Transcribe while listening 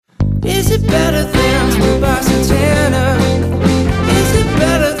it better than Smooth by Santana? Is it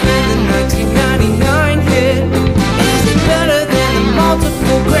better than the 1999 hit? Is it better than the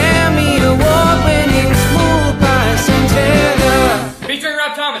multiple Grammy award-winning Smooth by Santana? Featuring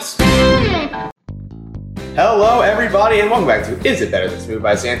Rob Thomas. Hello, everybody, and welcome back to Is It Better Than Smooth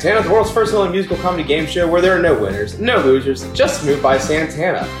by Santana, the world's first and only musical comedy game show where there are no winners, no losers, just Smooth by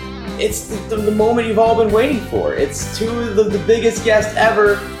Santana. It's the moment you've all been waiting for. It's two of the biggest guests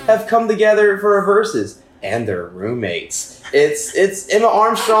ever have come together for a versus, and they're roommates. It's Emma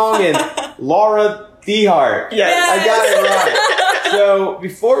Armstrong and Laura Dehart. Yes. I got it right. So,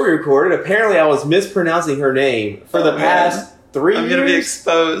 before we recorded, apparently I was mispronouncing her name for the past 3 years. I'm gonna be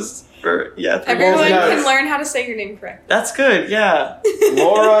exposed for, Everyone Well, no. can learn how to say your name correct. That's good, yeah.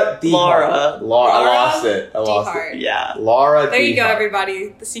 Laura Dehart. Laura. I lost it. Dehart. Yeah. Laura There you go, Dehart.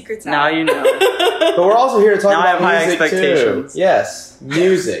 everybody. The secret's out. Now you know. But we're also here to talk Now I about have high music expectations. too. Yes,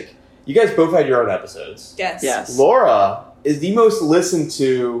 music. You guys both had your own episodes. Yes. Yes. Laura is the most listened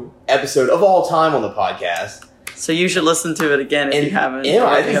to episode of all time on the podcast. So you should listen to it again if And you haven't. Emma,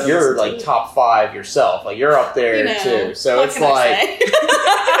 I if you think haven't you're listened to like it. top 5 yourself. Like you're up there You know, too. So what it's can I like say?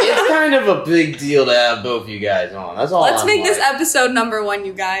 it's kind of a big deal to have both you guys on. That's all. Let's I'm make this like. episode number 1,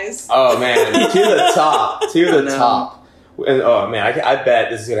 you guys. Oh man, to the top, to I the know. top. And, oh man, I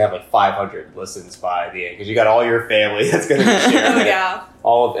bet this is gonna have like 500 listens by the end because you got all your family that's gonna be sharing Oh, it. yeah.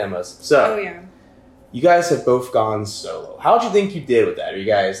 All of Emma's. So Oh, yeah. you guys have both gone solo. How'd you think you did with that? Are you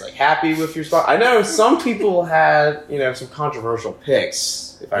guys like happy with your spot? I know some people had some controversial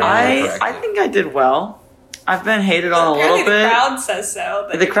picks. If I remember correctly. I think I did well. I've been hated on a Apparently little bit. the crowd says so.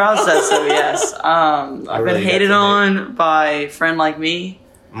 but- The crowd says so, yes. I've really been got hated to on by Friend Like Me,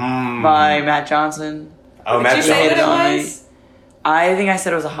 by Matt Johnson. Oh, Did Matt you say hated what on it me. was? I think I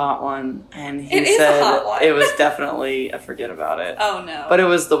said it was a hot one, and he It is a said hot one. it was definitely a forget about it. Oh, no. But it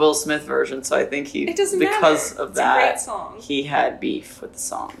was the Will Smith version, so I think It doesn't because matter. of It's a that, great song. he had beef with the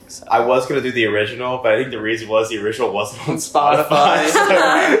song. So. I was gonna do the original, but I think the reason was the original wasn't on On Spotify.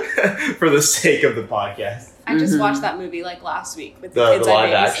 Spotify. So, for the sake of the podcast, I just Mhm. watched that movie like last week with the the kids I live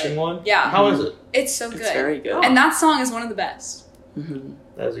babysit. action one. Yeah. How is it? It's so good. It's very good. And that song is one of the best. Mhm.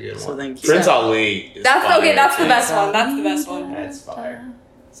 That was a good So one. thank you. Prince So- Ali. Is That's fire, okay, that's the too. best one. That's the best one. That's fire.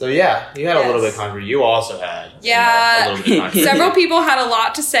 So yeah, you had a little bit of controversy. You also had Yeah. a little bit of controversy. Several people had a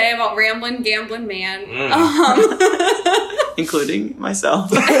lot to say about Ramblin' Gamblin' Man. Including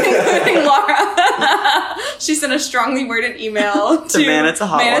myself. Including Laura. She sent a strongly worded email to Man, It's a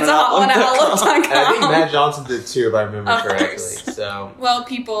Hot Man, One It's a Hot One at And I think Outlook.com. Matt Johnson did too, if I remember Of correctly. course. So, Well,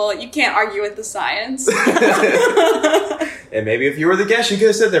 people, you can't argue with the science. and maybe if you were the guest, you could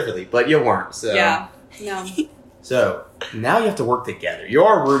have said differently, but you weren't. So Yeah. No. So now you have to work together. You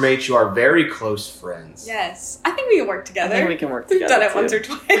are roommates. You are very close friends. Yes. I think we can work I together. think we can work We've together. done it once or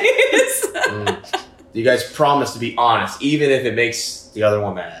twice. You guys promise to be honest, even if it makes the other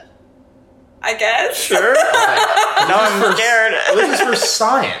one mad. I guess. Sure. Right. No, I'm scared. This is for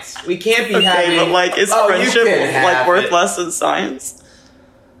science. We can't be Okay, having. but like, is "Oh, you friendship can have like worth it." less than science?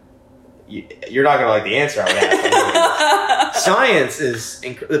 You're not gonna like the answer I would ask. Science is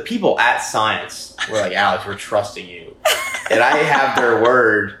the people at science were like, Alex, we're trusting you, and I have their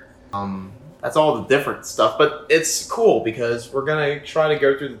word. That's all the different stuff, but it's cool because we're gonna try to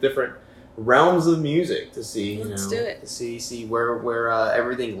go through the different realms of music to see, Let's do it. to see where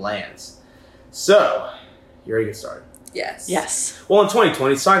everything lands. So, you ready to get started? Yes. Yes. Well, in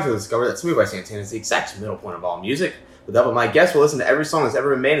 2020, science has discovered that Smooth by Santana is the exact middle point of all music. With the help of my guests, we'll listen to every song that's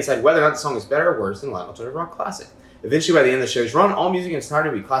ever been made and decide whether or not the song is better or worse than Latin alternative rock classic. Eventually, by the end of the show's run, all music in its entirety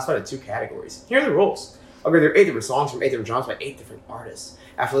will be classified into 2 categories. Here are the rules. I'll go through 8 different songs from 8 different genres by 8 different artists.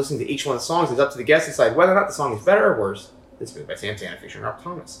 After listening to each one of the songs, it's up to the guests to decide whether or not the song is better or worse than Smooth by Santana featuring Rob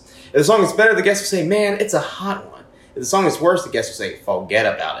Thomas. If the song is better, the guests will say, man, it's a hot one. If the song is worse, the guests will say, forget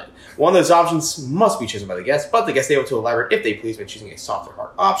about it. One of those options must be chosen by the guest, but the guest is able to elaborate if they please by choosing a soft or hard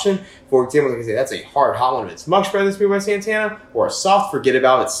option. For example, they can say that's a hard hot one if it's much better than Smooth by Santana, or a soft forget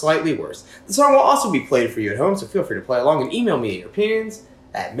about it, it's slightly worse. The song will also be played for you at home, so feel free to play along and email me your opinions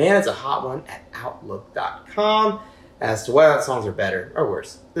at manit'sahotone@outlook.com as to whether the songs are better or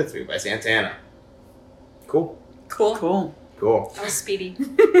worse than Smooth by Santana. Cool. Cool. Cool. Cool. That was speedy.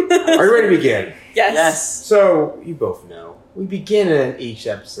 Are you ready to begin? Yes. Yes. So, you both know, we begin in each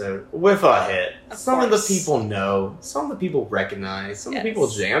episode with a hit. Of Some of the course. people know, some of the people recognize, some of the Yes. people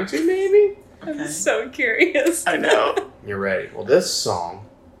jam to, maybe? Okay. I'm so curious. I know. You're ready. Well, this song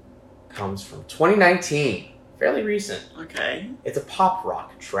comes from 2019. Fairly recent. Okay. It's a pop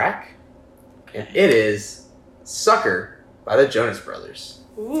rock track. And it is Sucker by the Jonas Brothers.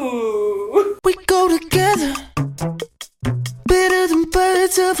 Ooh. We go together, better than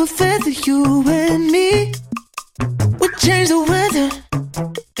birds of a feather, you and me. We change the weather,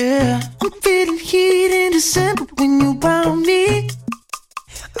 yeah. I'm feeling heat in December when you found me.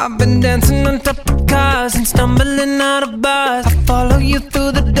 I've been dancing on top of cars and stumbling out of bars. I follow you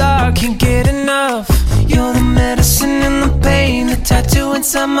through the dark, can't get enough. You're the medicine and the pain, the tattoo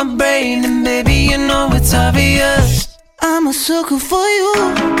inside my brain. And baby, you know it's obvious, I'm a sucker for you.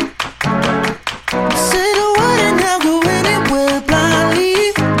 Say the word and I'll go anywhere blindly.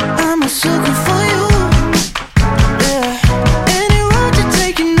 I'm a sucker for you. Yeah, any road you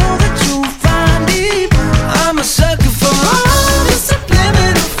take, you know that you'll find me. I'm a sucker for all the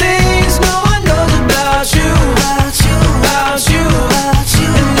subliminal things no one knows about you. About you, about you, about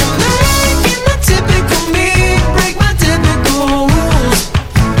you. And you're making the typical me break my typical rules.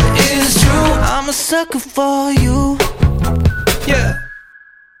 It's true, I'm a sucker for you. Yeah,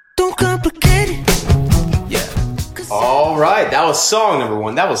 don't complicate it. All right, that was song number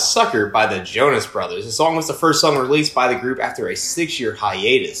 1. That was Sucker by the Jonas Brothers. The song was the first song released by the group after a 6-year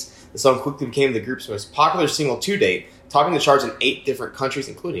hiatus. The song quickly became the group's most popular single to date, topping the charts in 8 different countries,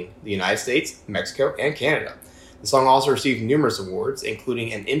 including the United States, Mexico, and Canada. The song also received numerous awards,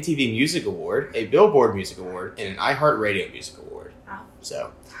 including an MTV Music Award, a Billboard Music Award, and an iHeartRadio Music Award. Wow.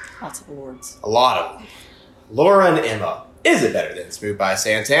 So, Lots of awards. a lot of them. Laura and Emma, is it better than Smooth by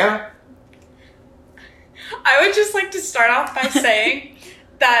Santana? I would just like to start off by saying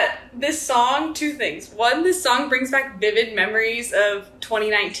that this song, 2 things. 1, this song brings back vivid memories of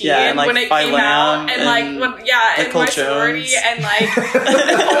 2019 Yeah, and, like, when it by came Lamb out. And like, and when, yeah, and Nicole my sorority. Jones. And like,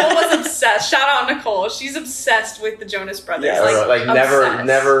 Nicole was obsessed. Shout out Nicole. She's obsessed with the Jonas Brothers. Yeah, Like obsessed.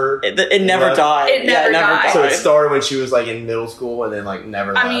 never. It never Left. died. It never died. So it started when she was like in middle school and then like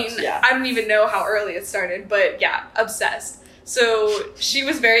never left. I mean, Yeah. I don't even know how early it started, but yeah, obsessed. So she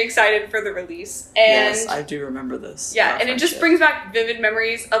was very excited for the release. And Yes, I do remember this. yeah, Our and it just friendship. brings back vivid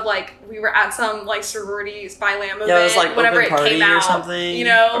memories of like we were at some like sorority Spy Lamb event Yeah, it was like whenever open it party came or out, something, you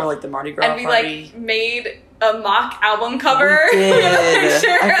know, or like the Mardi Gras and we party. like made a mock album cover. We did. with a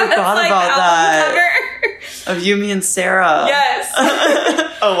picture I of us, forgot like, about album that. cover. Of you, me, and Sarah. Yes.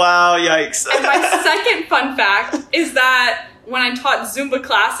 Oh wow! Yikes. And my second fun fact is that when I taught Zumba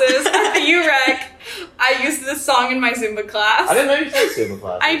classes at the UREC, I used this song in my Zumba class. I didn't know you took Zumba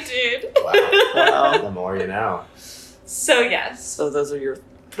classes. I did. Wow. Wow. The more you know. So yes, So those are your.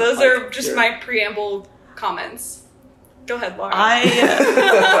 those like, are just your- my preamble comments. Go ahead, Laura. I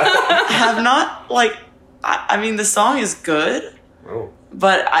have not like. I mean, the song is good, Oh.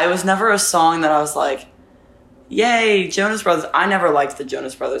 but I was never a song that I was like, "Yay, Jonas Brothers!" I never liked the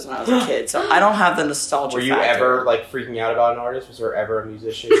Jonas Brothers when I was a kid, so I don't have the nostalgia. Were you factor. ever like freaking out about an artist? Was there ever a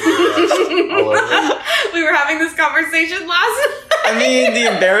musician you were, all over? We were having this conversation last I mean,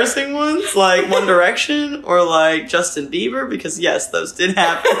 the embarrassing ones, like One Direction or like Justin Bieber, because yes, those did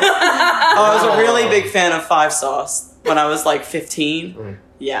happen. I was a really big fan of Five Sauce when I was like 15. Mm.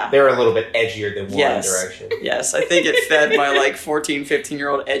 Yeah. They were a little bit edgier than One Yes. Direction. Yes, I think it fed my like 14,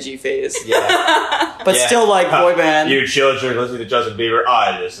 15-year-old edgy phase. Yeah. But Yeah. still like boy band. You children listen to Justin Bieber.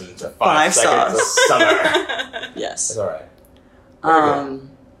 I listen to 5 Five Seconds of Sauce. Summer. Yes. That's alright. Very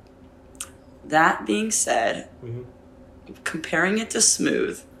That being said, Mhm. comparing it to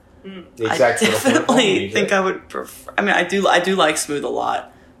Smooth, The I exact middle point of all definitely music. think I would prefer. I mean, I do like Smooth a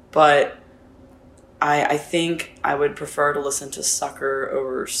lot, but I think I would prefer to listen to Sucker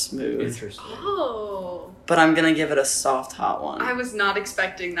over Smooth. Interesting. Oh, But I'm gonna give it a soft hot one. I was not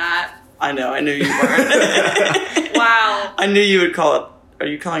expecting that. I know. I knew you weren't. Wow. I knew you would call it. Are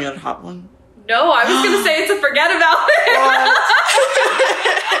you calling it a hot one? No, I was gonna say it's a forget about it.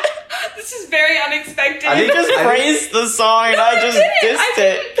 This is very unexpected. I think You just I think- praised the song and I just dissed I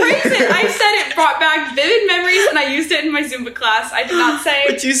didn't praise it. I said it brought back vivid memories, and I used it in my Zumba class. I did not say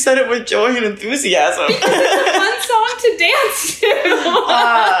But you said it with joy and enthusiasm. it's a fun song to dance to.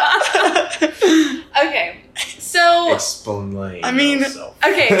 Okay, so Explain. I mean- yourself.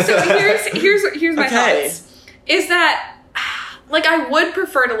 okay, so here's my Okay. thoughts. Is that like I would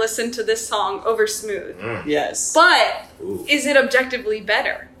prefer to listen to this song over Smooth, Yes. but Ooh. is it objectively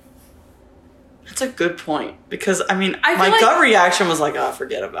better? That's a good point. Because, I mean, I my feel like- gut reaction was like, oh,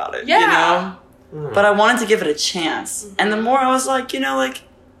 forget about it. Yeah. You know? Mm. But I wanted to give it a chance. And the more I was like, you know, like,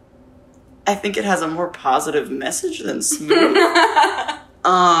 I think it has a more positive message than Smooth.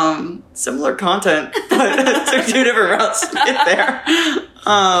 Similar content, but it took 2 different routes to get there.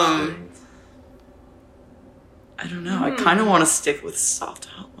 I don't know. I kind of want to stick with soft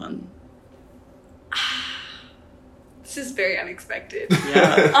hot one. This is very unexpected.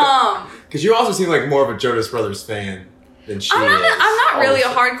 Yeah. Because you also seem like more of a Jonas Brothers fan than she I'm is. not really a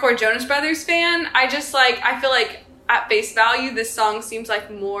Also. hardcore Jonas Brothers fan. I just like I feel like at face value, this song seems like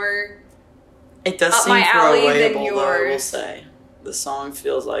more It does up seem my alley than throwawayable, though, I will yours. say. The song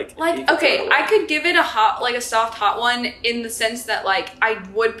feels like... you like, could okay, throw it I away. could give it a soft hot one in the sense that like I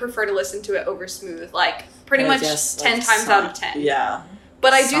would prefer to listen to it over Smooth, like pretty But I much guess, 10 like, times out of 10. Yeah.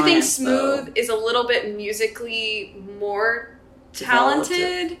 But I do think Science, Smooth is a little bit musically more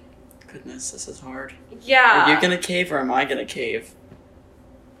talented. Goodness, this is hard. Yeah. Are you gonna cave or am I gonna cave?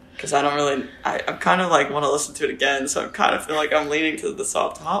 Because I don't really... I'm kind of like want to listen to it again, so I kind of feel like I'm leaning to the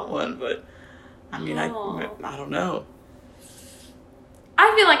soft hot one, but I mean, I don't know.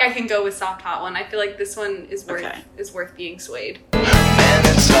 I feel like I can go with soft hot one. I feel like this one is Okay. worth being swayed.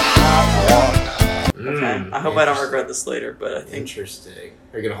 Okay. I hope I don't regret this later, but I think... Interesting.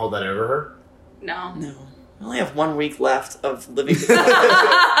 Are you gonna hold that over her? No. No. I only have 1 week left of living for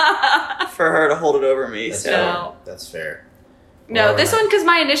her to hold it over me, That's so... No. That's fair. No, this Alright. one, because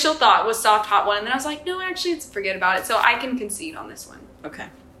my initial thought was soft hot one, and then I was like, no, actually, forget about it. So I can concede on this one. Okay.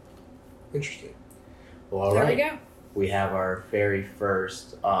 Interesting. Well, all There right. we go. We have our very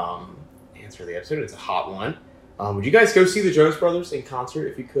first answer of the episode. It's a hot one. Would you guys go see the Jonas Brothers in concert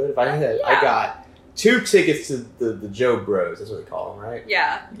if you could? If I had, I Yeah. got 2 tickets to the Joe Bros. That's what they call them, right?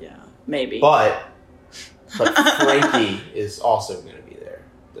 Yeah. Yeah. Maybe. But Frankie is also going to be there.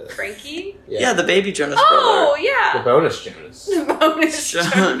 The, Frankie? yeah, the baby Jonas Oh, the yeah. bonus Jonas. The bonus John.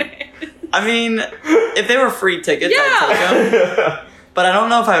 Jonas. brother. I mean, if they were free tickets, Yeah. I'd take them. But I don't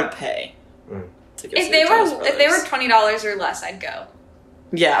know if I would pay Mm. to go If see they the Jonas were Brothers. $20 or less, I'd go.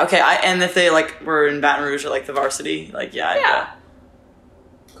 Yeah, okay. And if they like were in Baton Rouge or like the Varsity, like I'd Yeah. go.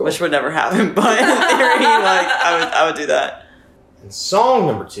 Cool. Which would never happen, but in theory, like I would do that. And song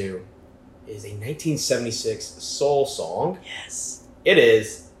number 2 is a 1976 soul song. Yes. It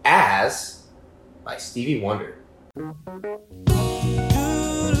is As by Stevie Wonder.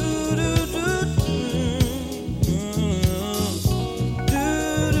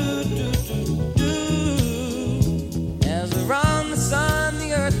 As around the sun,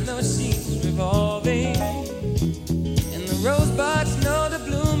 the earth never ceases revolving, and the rosebuds know to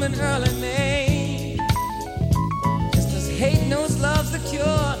bloom in early May. Just as hate knows love's the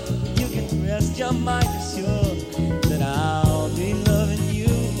cure, you can rest your mind assured that I'll be loving you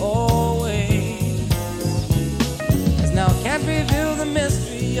always. As now can't reveal the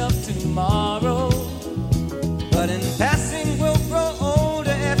mystery of tomorrow, but in passing we'll grow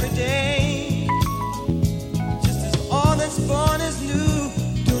older every day. Just as all that's born is new,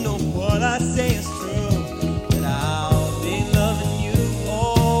 do know what I say is true, that I'll be loving you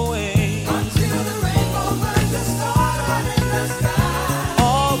always. Until the rainbow burns the stars in the sky.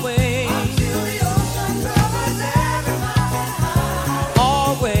 Always. Until the ocean covers every mountain high.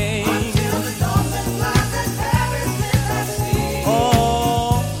 Always. Until the dolphin flies and carries in the sea.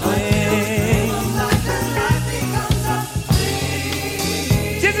 Always. Like the light becomes a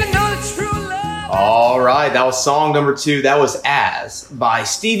dream. Did you know the true love? All right, that was song number 2. That was As by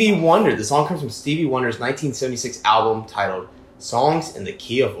Stevie Wonder. The song comes from Stevie Wonder's 1976 album titled Songs in the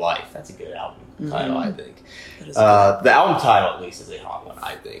Key of Life. That's a good album title, I think. That is The album title, at least, is a hot one,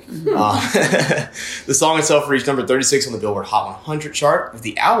 I think. The song itself reached number 36 on the Billboard Hot 100 chart, with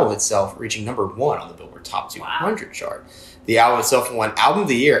the album itself reaching number 1 on the Billboard Top 200 chart. The album itself won Album of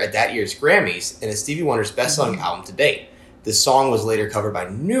the Year at that year's Grammys and is Stevie Wonder's best-selling album to date. This song was later covered by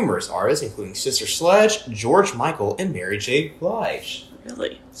numerous artists, including Sister Sledge, George Michael, and Mary J. Blige.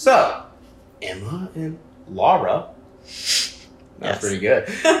 really. So, Emma and Laura. That's Yes. pretty good.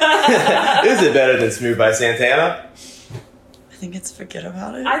 Is it better than Smooth by Santana? I think it's Forget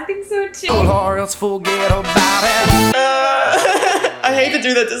About It. I think so too. Or else forget about it. I hate to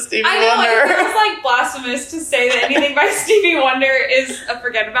do that to Stevie I know it Wonder. feels like blasphemous to say that anything by Stevie Wonder is a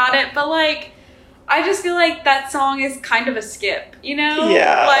forget about it, but like, I just feel like that song is kind of a skip, you know?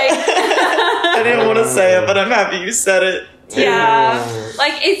 Yeah. Like, I didn't want to say it, but I'm happy you said it. yeah.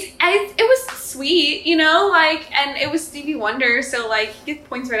 Like, it was sweet, you know? Like, and it was Stevie Wonder, so like, he gets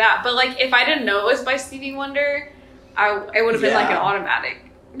points for that. But like, if I didn't know it was by Stevie Wonder, it would have been like an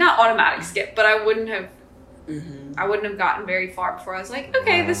not automatic skip, but I wouldn't have gotten very far before I was like,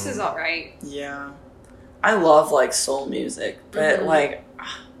 okay, this is all right. Yeah. I love like soul music, but Mhm. like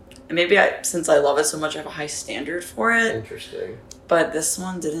maybe since I love it so much I have a high standard for it, Interesting. but this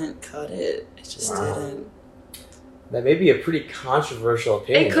one didn't cut it. It just Wow. didn't. That may be a pretty controversial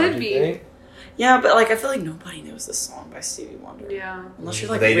opinion. It could don't you be. think? Yeah, but like I feel like nobody knows this song by Stevie Wonder. Yeah. Unless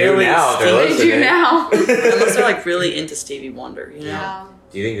you're like They do really now, they're They listening. do now. unless they're like really into Stevie Wonder, you know? Yeah.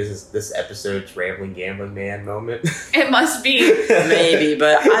 Do you think this is this episode's rambling gambling man moment? It must be. Maybe,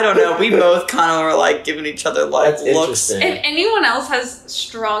 but I don't know. We both kind of were like giving each other like That's looks. interesting. If anyone else has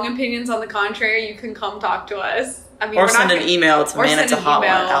strong opinions on the contrary, you can come talk to us. I mean, Or we're not send an gonna- email to or send an email.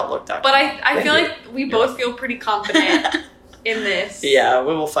 man@hotline@outlook.com. But I feel Thank like we both feel pretty confident in this. Yeah,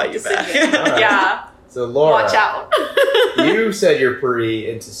 we will fight you back. decision. Alright. Yeah, So Laura, watch out. you said you're pretty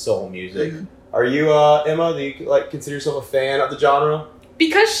into soul music. Mhm. Are you, Emma? Do you like consider yourself a fan of the genre?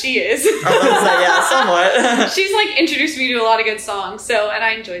 Because she is. I was gonna say, yeah, somewhat. She's like introduced me to a lot of good songs, and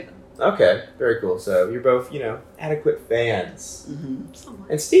I enjoy them. Okay, very cool. So you're both, adequate fans. Mhm. Somewhat.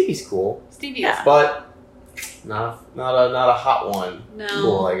 And Stevie's cool, Stevie Yeah. but not a hot one. No,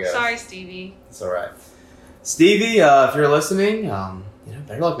 Cool, I guess. sorry, Stevie. It's all right. Stevie, if you're listening,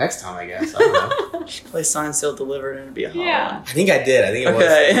 better luck next time, I guess. I don't know. Play Signed, Sealed, Delivered, and it'd be a hot Yeah. I think I did. I think it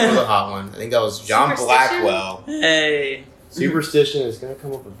Okay. was a hot one. I think that was John Superstition? Blackwell. one. Hey. Superstition is going to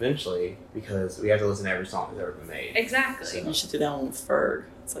come up eventually because we have to listen to every song that's ever been made. Exactly. You should do that one with Ferg.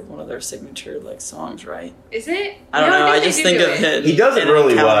 It's like one of their signature songs, right? Is it? I don't know. I they just do think do of it. He does it in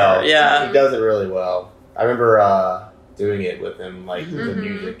really Encounter. well. Yeah. He does it really well. I remember doing it with him, like the Mhm.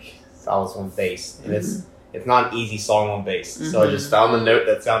 music. I was on bass, and it's not an easy song on bass. So I just found the note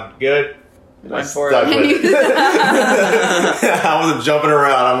that sounded good. And I Went for stuck it. with it. I wasn't jumping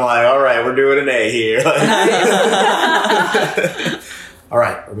around. I'm like, all right, we're doing an A here. All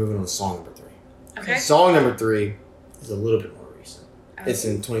right, we're moving on to song number 3. Okay. Song number 3 is a little bit more recent. It's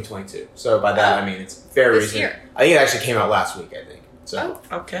in 2022. So by that, I mean it's very This recent. year. I think it actually came out last week, I think. So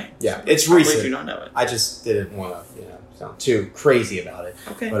Okay. yeah, it's Probably recent. do not know it. I just didn't want to, sound too crazy about it.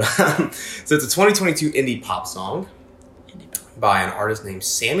 Okay. But so it's a 2022 indie pop song by an artist named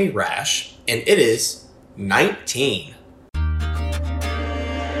Sammy Rash, and it is 19.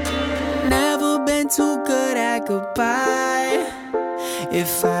 Never been too good at goodbye.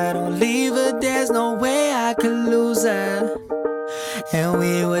 If I don't leave her, there's no way I could lose her. And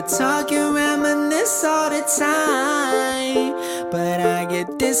we were talking, reminisce all the time. But I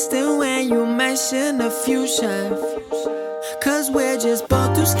get distant when you mention the future. Cause we're just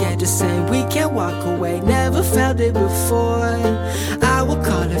both too scared to say we can't walk away. Never felt it before. I would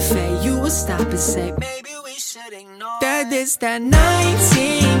call it fate. You would stop and say, maybe we should ignore that it's that 19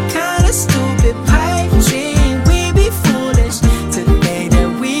 kinda stupid pipe dream. We be foolish today that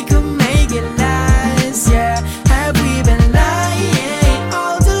we could make it last. Yeah, have we been lying?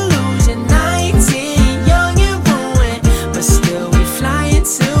 All delusion. 19, young and ruined, but still we fly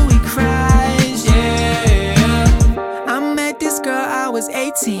until we crash. Yeah, I met this girl, I was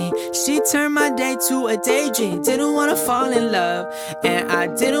 18. She turned my day to a daydream. Didn't wanna fall in love, and I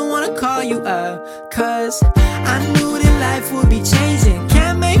didn't wanna call you up, cause I knew that life would be changing.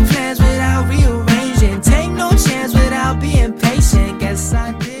 Can't make plans without rearranging. Take no chance without being patient. Guess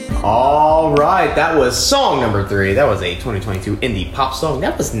I did. All right, that was song number 3. That was a 2022 indie pop song.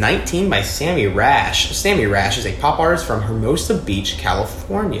 That was 19 by Sammy Rash. Sammy Rash is a pop artist from Hermosa Beach,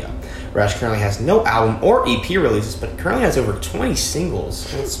 California. Rash currently has no album or EP releases, but currently has over 20 singles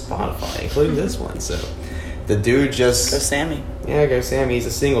on Spotify, including this one. So the dude just... Go Sammy. Yeah, go Sammy. He's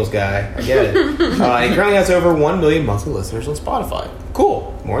a singles guy. I get it. He currently has over 1 million monthly listeners on Spotify.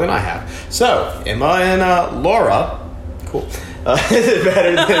 Cool. More than I have. So, Emma and Laura. Cool. Is it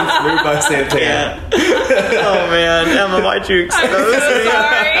better than Smooth by Santana? Oh man, Emma, why'd you expose I'm so me?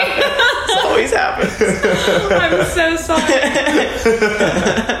 sorry. This always happens. I'm so sorry.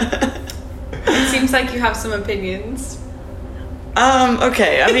 It seems like you have some opinions.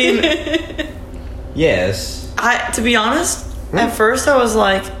 Okay, I mean, Yes. to be honest, at first I was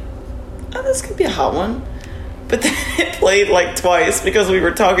like, oh, this could be a hot one. But then it played twice because we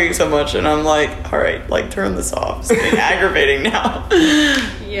were talking so much, and I'm like, all right, turn this off. It's getting aggravating now.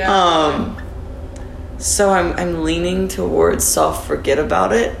 Yeah. So I'm leaning towards Soft Forget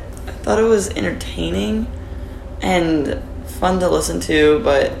About It. I thought it was entertaining and fun to listen to,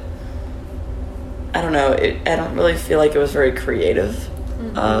 but I don't know. I don't really feel like it was very creative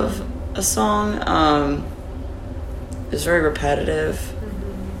of a song. It was very repetitive.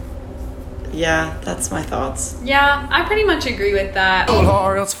 Yeah, that's my thoughts. Yeah, I pretty much agree with that.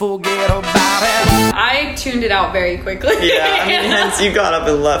 Or else forget about it. I tuned it out very quickly. Yeah, I mean, hence you got up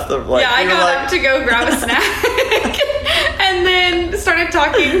and left the yeah, I got up to go grab a snack and then started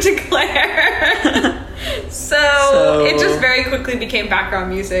talking to Claire. So it just very quickly became background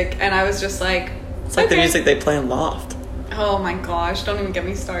music, and I was just like, It's like the okay. music they play in Loft. Oh my gosh, don't even get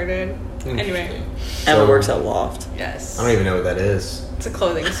me started. Anyway, Emma works at Loft. yes. I don't even know what that is. It's a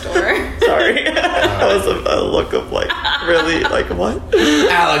clothing store. Sorry. That was a look of really, what?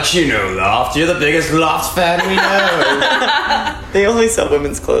 Alex, you know Loft. You're the biggest Loft fan we know. They only sell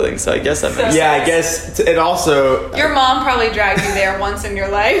women's clothing, so I guess that makes Yeah, I guess it also... Your mom probably dragged you there once in your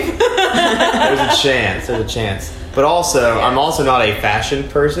life. There's a chance. But also, I'm also not a fashion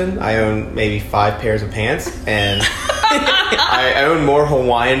person. I own maybe 5 pairs of pants, and I own more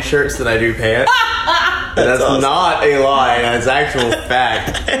Hawaiian shirts than I do pants. That's awesome. Not a lie. That's actual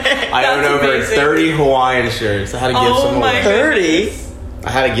fact. I own over amazing. 30 Hawaiian shirts. I had to give some away. 30? I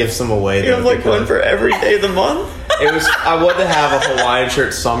had to give some away. You have though, like one because for every day of the month? It was. I wanted to have a Hawaiian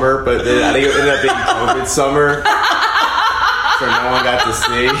shirt summer, but then I think it ended up being COVID summer, so no one got to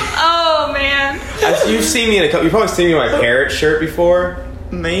see. Oh man. You've seen me in a couple. You've probably seen me in my parrot shirt before.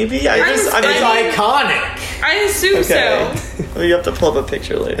 Maybe. It's iconic. I assume so. Well, you have to pull up a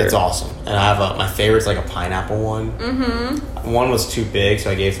picture later. It's awesome, and I have my favorite's like a pineapple one. Mm-hmm. One was too big,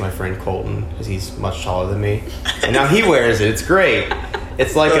 so I gave it to my friend Colton because he's much taller than me, and now he wears it. It's great.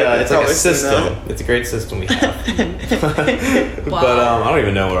 It's like a system. It's a great system we have. But I don't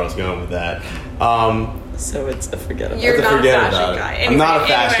even know where I was going with that. So it's a forget about You're it. not a Forget fashion about it. guy. I'm not a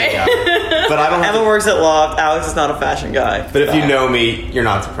fashion guy, but I don't have Emma to. works at Loft. Alex is not a fashion guy. But if you know me, you're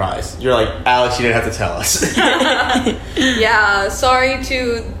not surprised. You're like, Alex, you didn't have to tell us. Yeah, sorry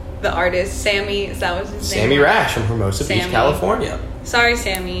to the artist, Sammy. Is that what his name? Sammy Rash from Hermosa Beach, Sammy. California. Sorry,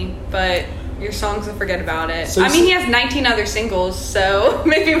 Sammy, but your songs will forget about it. So I mean, he has 19 other singles, so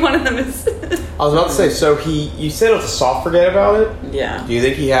maybe one of them is. I was about to say, so you said it was a soft forget about it? Yeah. Do you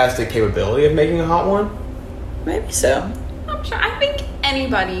think he has the capability of making a hot one? Maybe so. I'm sure. I think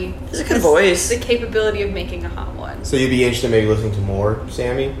anybody He's a good has voice. the capability of making a hot one. So you'd be interested in maybe listening to more,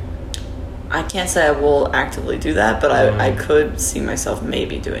 Sammy? I can't say I will actively do that, but I could see myself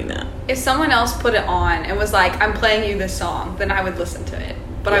maybe doing that. If someone else put it on and was like, "I'm playing you this song," then I would listen to it.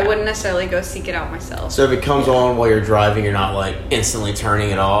 But I Yeah. wouldn't necessarily go seek it out myself. So if it comes on while you're driving, you're not like instantly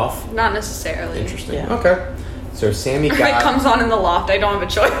turning it off? Not necessarily. Interesting. Yeah. Okay. So Sammy If got... it comes on in the loft, I don't have a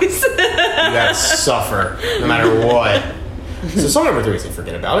choice. You gotta suffer, no matter what. So song number 3 is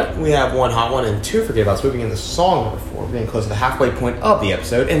Forget About It. We have 1 hot one and 2 forget abouts. Moving into song number 4. We're getting close to the halfway point of the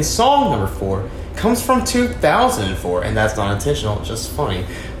episode. And song number 4 comes from 2004, and that's not intentional, it's just funny.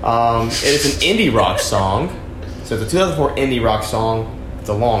 It is an indie rock song. So it's a 2004 indie rock song. It's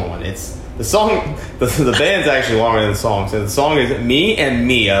a long one. It's the song. The band's actually longer than the song. So the song is Me and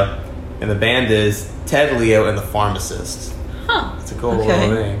Mia, and the band is Ted Leo and the Pharmacists. Huh. It's a cool Okay.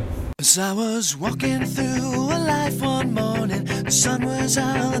 little name. As I was walking through a life one morning, the sun was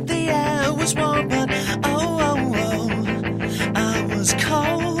out, the air was warm, but I was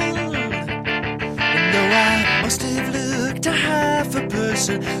cold. And though I must have looked a half a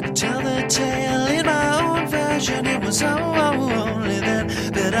person to tell the tale in my own version, it was only then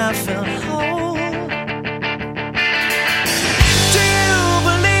that I felt whole. Do you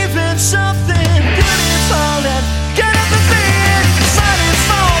believe in something beautiful that get up and be it? Fighting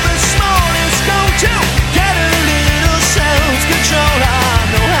for the smallest goal to get a little self-control. I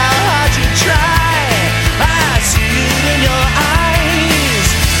know how hard you try. I see it in your eyes.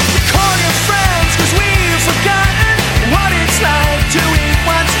 Call your friends 'cause we've forgotten what it's like to eat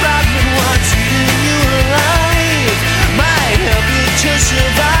what's rotten and what's eating you alive. Might help you to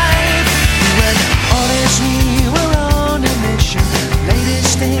survive. We went honest, we were on a mission,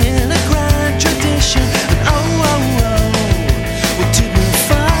 latest in a grand tradition. And what did we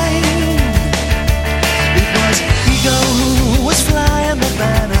find? It was ego who was flying the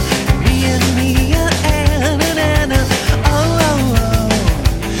banner, me and Mia, Ann and Anna.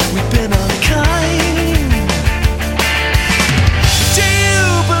 We've been unkind. Do you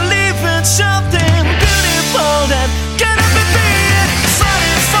believe in something beautiful that get up and be it?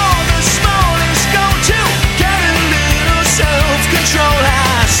 Fighting for the smallest goal to get a little self-control.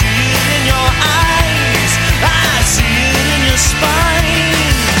 I see it in your eyes, I see it in your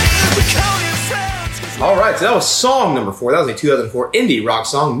spine. We call you friends 'cause All right, so that was song number 4. That was a 2004 indie rock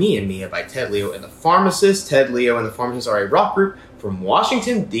song, Me and Mia by Ted Leo and the Pharmacists. Ted Leo and the Pharmacists are a rock group from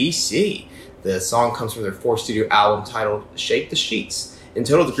Washington, D.C. The song comes from their 4th studio album titled Shake the Sheets. In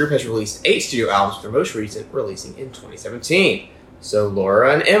total, the group has released 8 studio albums, with their most recent releasing in 2017. So,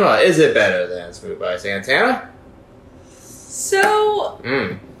 Laura and Emma, is it better than Smooth by Santana? So,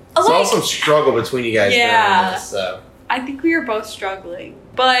 Saw like, some struggle between you guys Yeah. during this, so. I think we were both struggling,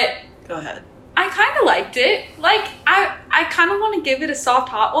 but Go ahead. I kind of liked it. Like, I kind of want to give it a soft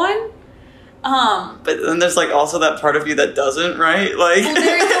hot one. But then there's like also that part of you that doesn't, right? Like, Well,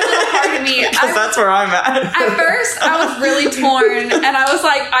 there is a little part of me. because that's where I'm at. At first, I was really torn, and I was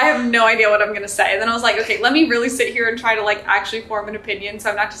like, I have no idea what I'm gonna say. And then I was like, okay, let me really sit here and try to like actually form an opinion, so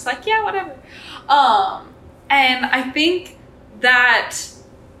I'm not just like, yeah, whatever. And I think that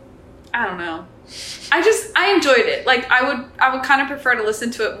I don't know. I enjoyed it. Like I would kind of prefer to listen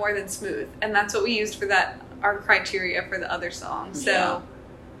to it more than Smooth, and that's what we used for our criteria for the other song. So Yeah.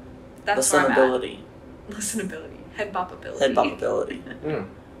 that's where I'm at. Listenability. Listenability. Head bopability. Head bopability.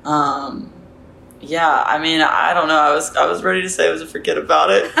 Mm. Yeah, I mean, I don't know. I was ready to say it was a forget about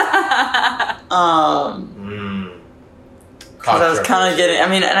it. Because I was kind of getting. I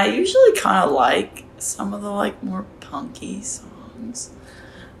mean, and I usually kind of like some of the like more punky songs,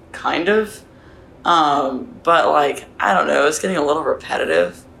 kind of. But like I don't know, it's getting a little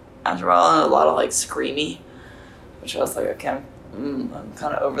repetitive after a while, and a lot of like screamy, which I was like, okay, I'm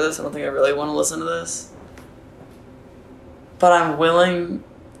kind of over this. I don't think I really want to listen to this. But I'm willing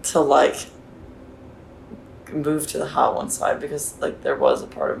to like move to the hot one side because like there was a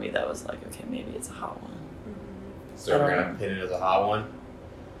part of me that was like, okay, maybe it's a hot one. So we're gonna pin it as a hot one.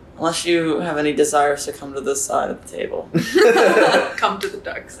 Unless you have any desires to come to this side of the table. Come to the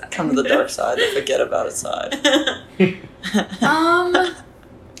dark side. Come to the dark side and forget about it side.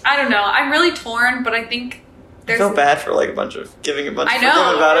 I don't know. I'm really torn, but I think I there's. feel bad for like giving a bunch I of know.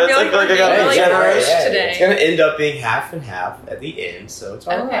 forget about I it. feel It's like like I got we're really being generous. generous today. It's gonna end up being half and half at the end, so it's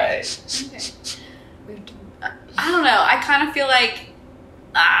alright. Okay. I don't know. I kind of feel like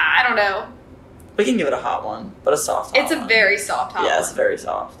I don't know. We can give it a hot one, but a soft hot It's a one. very soft hot Yeah, one. it's very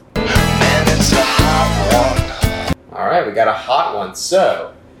soft. Man, it's a hot one. Alright, we got a hot one.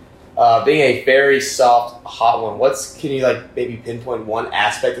 So, being a very soft, hot one, can you like maybe pinpoint one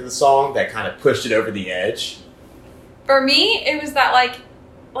aspect of the song that kind of pushed it over the edge? For me, it was that like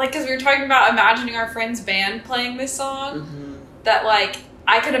because we were talking about imagining our friend's band playing this song. Mm-hmm. That like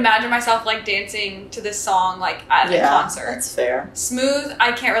I could imagine myself like dancing to this song like at a concert. That's fair. Smooth,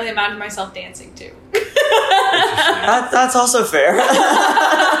 I can't really imagine myself dancing to. That's also fair.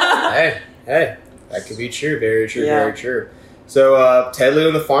 Hey, that could be true. Very true, Yeah. very true. So, Ted Leo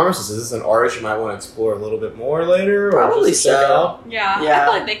and the Pharmacist, is this an artist you might want to explore a little bit more later? Or Probably just check so. out? Yeah, Yeah. I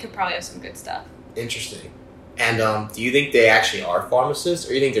feel like they could probably have some good stuff. Interesting. And do you think they actually are pharmacists,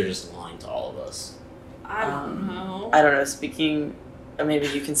 or you think they're just lying to all of us? I don't know. I don't know. Speaking, maybe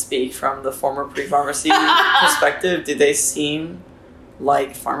you can speak from the former pre-pharmacy perspective. Do they seem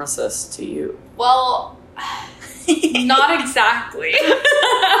like pharmacists to you? Well, not exactly.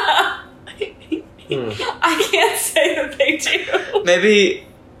 I can't say that they do. Maybe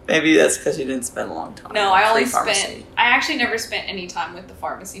that's because you didn't spend a long time. No, I only pre-pharmacy. I actually never spent any time with the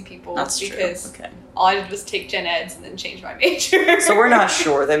pharmacy people. That's because true. Okay. all I did was take gen eds and then change my major. So we're not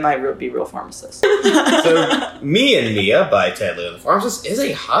sure. They might be real pharmacists. So, Me and Mia by Ted Leo and the Pharmacist is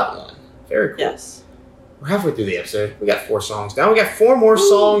a hot one. Very cool. Yes. We're halfway through the episode. We got 4 songs down. We got 4 more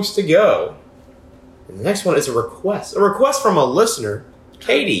songs to go. And the next one is a request. A request from a listener,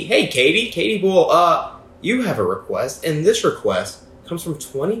 Katie. Hey, Katie. Katie Bull, you have a request, and this request comes from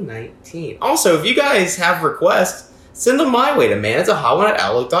 2019. Also, if you guys have requests, send them my way to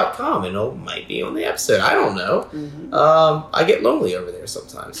manitshotone@outlook.com, and it might be on the episode. I don't know. Mm-hmm. I get lonely over there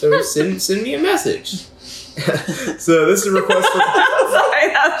sometimes, so send me a message. So this is a request from... Sorry,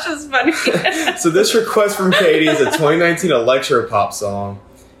 that's just funny. So this request from Katie is a 2019 electro-pop song,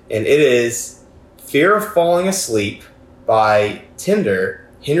 and it is Fear of Falling Asleep by Tinder,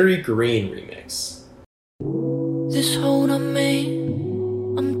 Henry Green remix. This hold on me,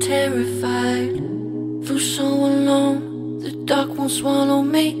 I'm terrified. Feel so alone, the dark won't swallow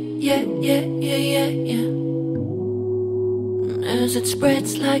me. Yeah. And as it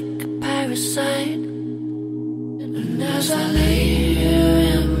spreads like a parasite, and as I lay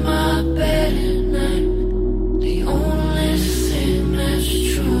here in my bed at night, the only thing that's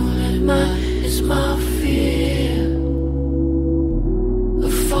truly mine is my fear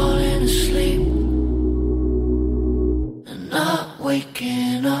of falling asleep and not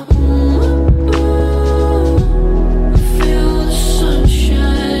waking up. I feel the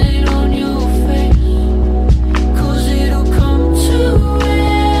sunshine on your face, 'cause it'll come to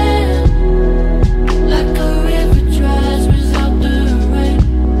end like a river dries without the rain.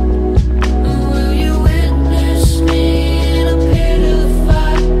 And will you witness me in a pit of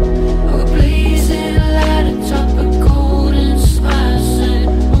fire, or a blazing light atop a golden smile, saying,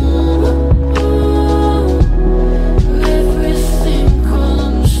 everything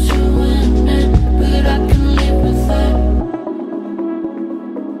comes to an end, but I can live with that.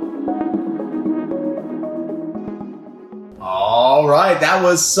 All right, that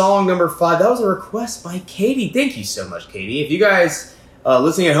was song number 5. That was a request by Katie. Thank you so much, Katie. If you guys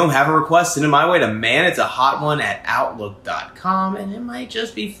listening at home have a request, send it my way to manitshotone@outlook.com, and it might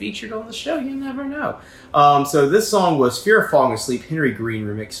just be featured on the show. You never know. So this song was Fear of Falling Asleep, Henry Green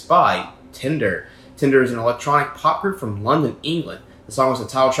remix by Tinder. Tinder is an electronic pop group from London, England. The song was the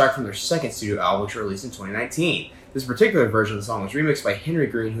title track from their second studio album, which was released in 2019. This particular version of the song was remixed by Henry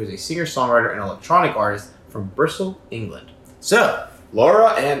Green, who is a singer-songwriter and electronic artist from Bristol, England. So,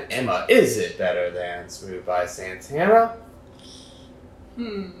 Laura and Emma, is it better than Smooth by Santana?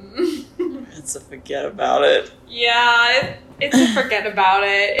 It's a forget about it. Yeah, it's a forget about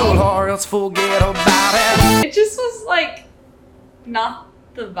it. Or else forget about it. It just was like not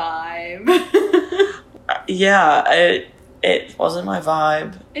the vibe. Yeah, it wasn't my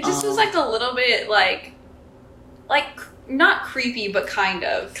vibe. It just was like a little bit like not creepy, but kind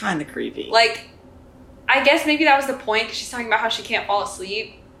of. Kind of creepy. Like, I guess maybe that was the point, because she's talking about how she can't fall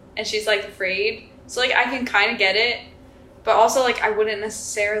asleep and she's like afraid. So like I can kind of get it, but also like I wouldn't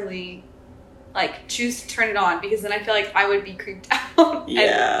necessarily like choose to turn it on, because then I feel like I would be creeped out.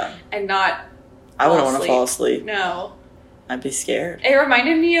 Yeah. and not. I wouldn't want to fall asleep. No. I'd be scared. It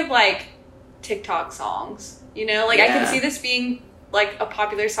reminded me of like TikTok songs. You know, like I Yeah. can see this being like a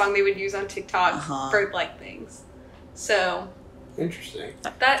popular song they would use on TikTok Uh-huh. for like things. So Interesting.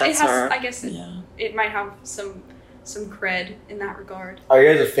 that it That's has, our- I guess, Yeah. it might have some cred in that regard. Are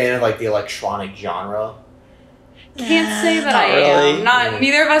you guys a fan of like the electronic genre? Can't say that Not I really. am. Not Mm.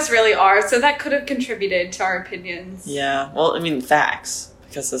 neither of us really are. So that could have contributed to our opinions. Yeah. Well, I mean, facts.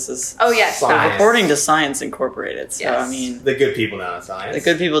 Because this is Oh yes, Science. facts. according to Science Incorporated. So, Yes. I mean, The good people down at Science. the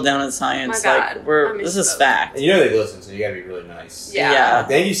good people down in Science, My like, God, I this is misspoke. fact. And you know they listen, so you gotta be really nice. Yeah.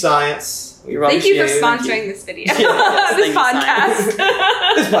 Thank you, Science. We You're Thank you for appreciate it. sponsoring this video. Yeah, yes, This thank you,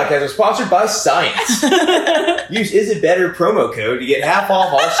 podcast. This podcast is sponsored by Science. Use Is It Better promo code to get half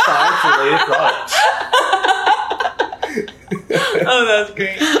off all science-related products. Oh, that's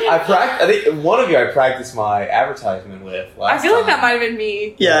great. I think one of you I practiced my advertisement with last I feel like time. that might have been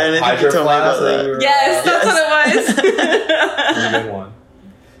me. Yeah, and I think Hydro you told me about Flask, that. we were- Yes, that's Yes. what it was. That's a good one.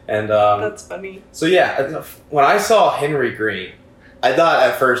 And That's funny. so yeah, when I saw Henry Green, I thought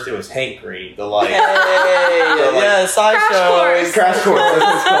at first it was Hank Green, the like Hey, like, yeah, Crash sideshow. course. Crash Course. That's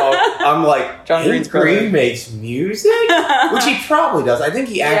what it's called. I'm like, John Hank Green's brother. Green makes music, which he probably does. I think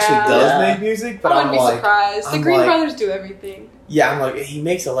he actually Yeah. does Yeah. make music, but I wouldn't I'm be like, surprised. The I'm Green like- Brothers do everything. yeah, I'm like, he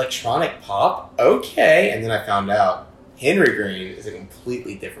makes electronic pop, okay. And then I found out Henry Green is a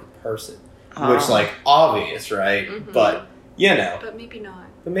completely different person, which like obvious, right? Mhm. But you know, But maybe not.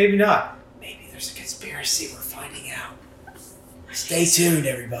 but maybe not. Maybe there's a conspiracy we're finding out. Stay tuned,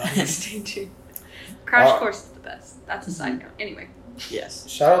 everybody. Stay tuned. Crash Uh, Course is the best. That's a side note. Anyway. Yes.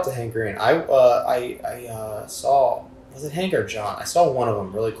 Shout out to Hank Green. I saw, was it Hank or John? I saw one of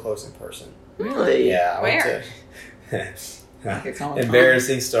them really close in person. Really? Yeah, I Where? went Like to. a Comic-Con.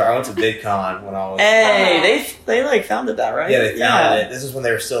 Embarrassing story. I went to VidCon when I was. Hey, they like founded that, right? Yeah, they founded it. This is when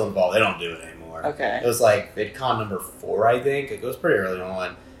they were still involved. They don't do it anymore. Okay. It was like VidCon number 4, I think. It was pretty early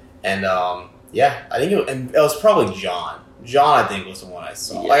on, and yeah, I think it was probably John. John, I think, was the one I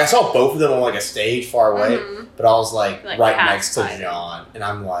saw. Yeah. Like I saw both of them on like a stage far away, Mhm. but I was like Like, right half next to by. John, and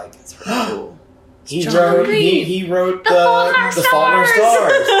I'm like, That's really cool. he John wrote Green. he wrote The Faulkner the Faulkner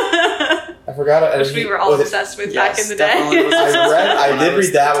Stars. Stars. I forgot it. Which we were all was it- obsessed with Yes, back in the definitely was day. I did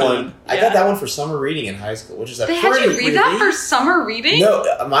read that 13. one. I Yeah. got that one for summer reading in high school, which is a They had pretty you read that really- for summer reading? No,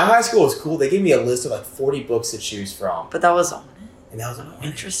 my high school was cool. They gave me a list of like 40 books to choose from, But that was on it. and that was on it.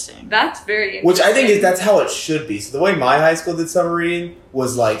 Interesting. That's very interesting. Which I think is that's how it should be. So the way my high school did summer reading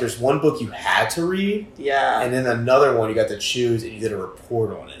was like there's one book you had to read, Yeah. and then another one you got to choose, and you did a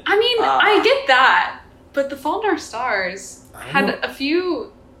report on it. I mean, I get that, but the Faulkner Stars I don't had know. a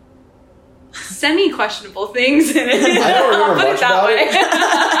few semi-questionable things in it. I don't remember I'll put much it that about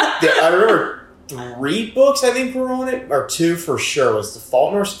way. I remember 3 books I think were on it, or 2 for sure. Was the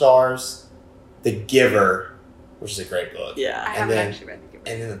Faulkner Stars, The Giver, which is a great book. I Yeah. haven't then- actually read the Giver.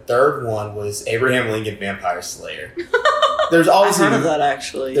 And then the third one was Abraham Lincoln Vampire Slayer. There's I've obviously heard of that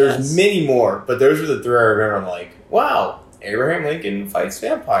actually. there's yes. many more, but those were the 3 I remember. I'm like, wow, Abraham Lincoln fights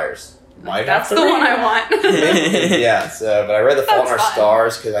vampires. Might That's have the to one read I want. it. Yeah, so but I read the That's Faulkner fun.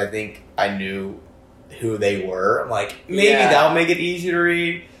 Stars because I think I knew who they were. I'm like, maybe Yeah. that'll make it easy to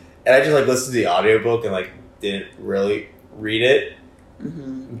read. And I just like listened to the audiobook and like didn't really read it.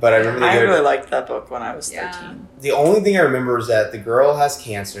 Mhm. But I remember I they really go, liked that book when I was Yeah. 13. the only thing I remember is that the girl has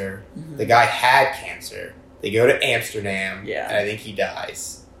cancer. Mhm. The guy had cancer. They go to Amsterdam. Yeah. And I think he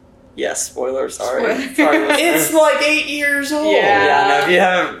dies. Yes, spoiler, sorry. Spoiler. Sorry, It's listeners. like 8 years old. Yeah. Yeah, no, if you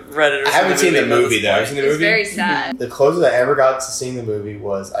haven't read it or I haven't seen the movie at though. Have this you seen the It's movie? very sad. The closest I ever got to seeing the movie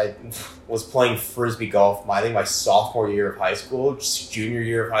was I was playing frisbee golf. I think my sophomore year of high school, just junior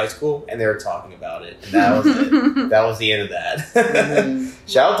year of high school, and they were talking about it, and that was it. That was the end of that. Mhm.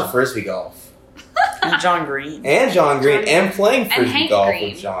 Shout out to frisbee golf And John Green. and John Green, John and playing And frisbee Hank golf Green.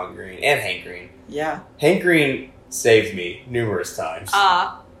 with John Green and Hank Green. Yeah. Hank Green saved me numerous times.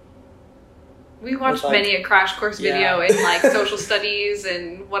 We watched With, like- many a Crash Course video Yeah. in like social studies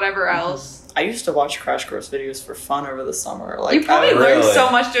and whatever else. I used to watch Crash Course videos for fun over the summer. Like, You probably I would- learned Really? so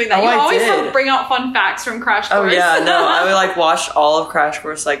much doing that. Oh, You I always did. have bring out fun facts from Crash Oh Course. yeah, no, I would like watch all of Crash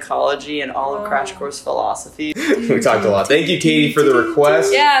Course Psychology and all of Crash Course Philosophy. We talked a lot. Thank you, Katie, for the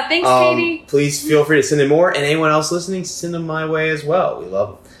request. Yeah, thanks, Katie. Please feel free to send in more, and anyone else listening, send them my way as well. We love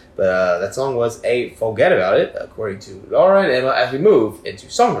them. But that song was a Forget About It, according to Laura and Emma, as we move into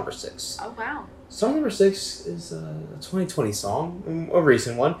song number 6. Oh wow. Song number 6 is a 2020 song, a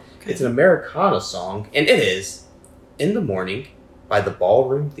recent one. It's an Americana song, and it is In the Morning by the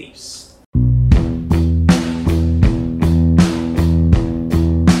Ballroom Thieves.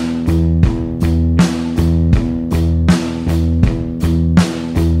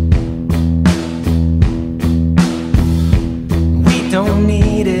 We don't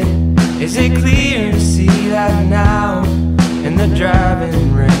need it. Is it clear to see that now in the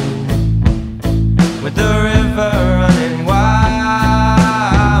driving rain with the river running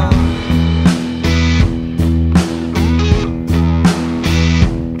wild?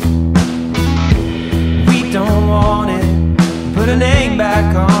 We don't want it. Put a name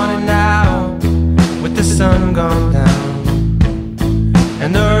back on it now with the sun gone down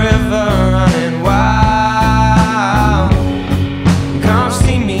and the river running wild. Come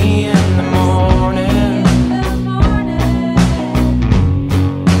see me in the morning,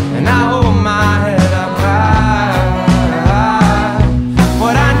 and I hold my head up high.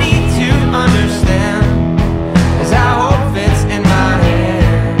 What I need to understand is how hope fits in my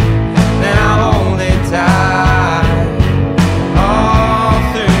hand. Then I hold it tight all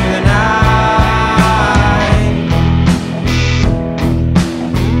through the night.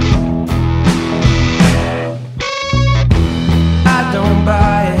 I don't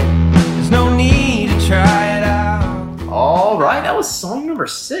buy it. There's no need to try it out. All right, that was song number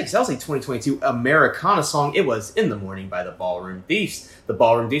 6. That was a 2022 Americana song. It was In the Morning by the Ballroom Thieves. The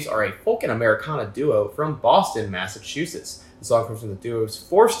Ballroom Thieves are a folk and Americana duo from Boston, Massachusetts. The song comes from the duo's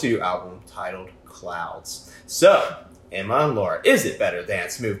fourth studio album titled Clouds. So, Emma and Laura, is it better than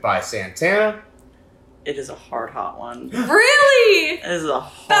Smooth by Santana? It is a hard hot one. Really? It is a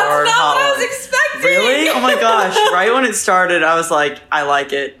hard That's not hot what I one. was expecting. Really? Oh my gosh! Right when it started, I was like, I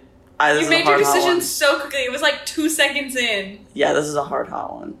like it. This You is made a hard, your hot decision one. so quickly. It was like 2 seconds in. Yeah, this is a hard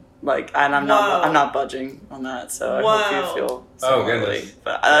hot one. Like, and I'm Whoa. not budging on that. So I Whoa. hope you feel Oh, similarly. goodness.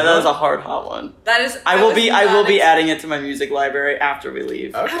 But that was a hard hot one. That is. I will was be not adding it to my music library after we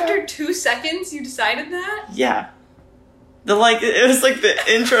leave. Okay. After 2 seconds, you decided that? Yeah. It was like the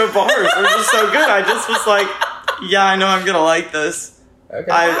intro bars were just so good. I just was like, yeah, I know I'm gonna like this.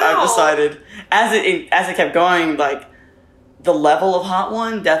 Okay. I've Wow. decided as it kept going, like the level of hot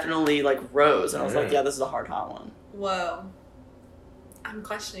one definitely like rose, and I was like, yeah, this is a hard hot one. Whoa. I'm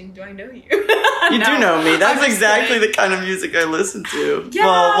questioning, do I know you? You No. do know me. That's I'm just exactly kidding. the kind of music I listen to. Yeah.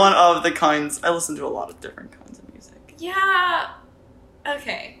 Well, one of the kinds. I listen to a lot of different kinds of music. Yeah.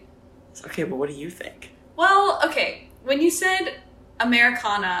 Okay. Okay, but what do you think? Well, okay. When you said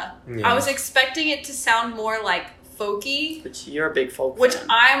Americana, Yeah. I was expecting it to sound more like folky, Which you're a big folk which fan.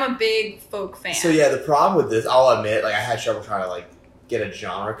 I'm a big folk fan. So yeah, the problem with this, I'll admit, like I had trouble trying to like get a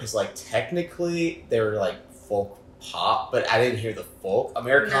genre because like technically they were like folk pop, but I didn't hear the folk.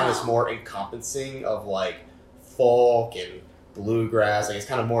 Americana is No. more encompassing of like folk and bluegrass. Like it's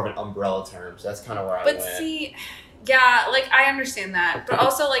kind of more of an umbrella term. So that's kind of where I But went. see, yeah, like I understand that, but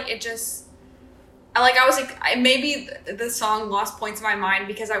also like it just, I was like, maybe the song lost points in my mind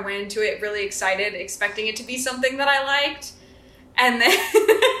because I went into it really excited, expecting it to be something that I liked, and then,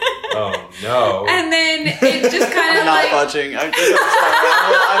 Oh no! and then it just kind I'm of not like, budging. I'm sorry.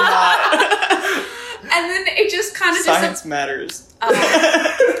 I'm not. and then it just kind of Science matters. and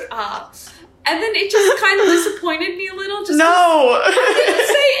then it just kind of disappointed me a little. Just No! I didn't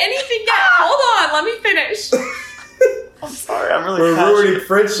say anything yet. Hold on, let me finish. I'm sorry, I'm really We're passionate. ruining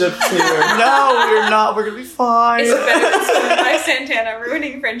friendships here. No, we're not. We're gonna be fine. It's better than Smooth by Santana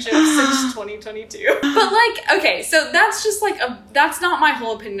ruining friendships since 2022. But like, okay, so that's just like that's not my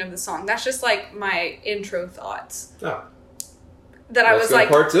whole opinion of the song. That's just like my intro thoughts. Oh, That I let's was go to like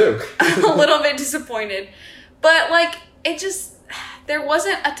part 2. a little bit disappointed. But like it just there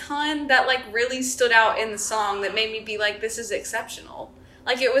wasn't a ton that like really stood out in the song that made me be like, this is exceptional.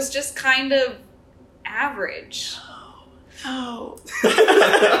 Like it was just kind of average. No.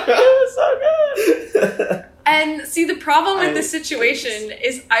 It was so good. And see, the problem with this situation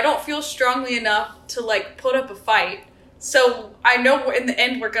is I don't feel strongly enough to like put up a fight. So I know in the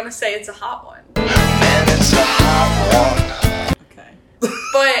end we're gonna say it's a hot one. And it's a hot one. Okay.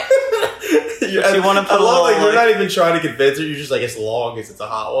 But you wanna put I love a like you're little, not even trying to convince her. You're just like, as long as it's a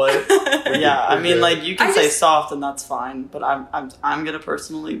hot one. Yeah, I mean, good. like you can I say just- soft and that's fine, but I'm gonna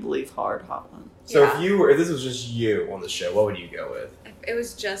personally believe hard hot one. So Yeah. if this was just you on the show, what would you go with? if it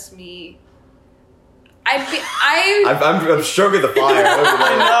was just me, I'm stroking the fire.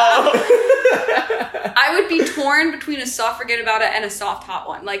 I would be torn between a soft forget about it and a soft hot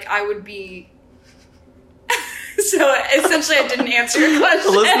one. Like I would be. So essentially, I didn't answer your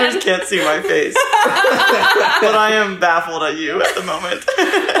question. The listeners can't see my face, but I am baffled at you at the moment.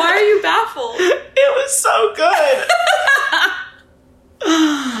 Why are you baffled? It was so good.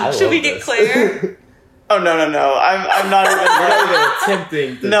 Should we get Claire? Oh no! I'm not even. We're not even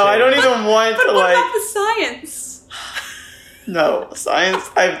attempting to No, I don't change. even want But to what like. about the science? No science.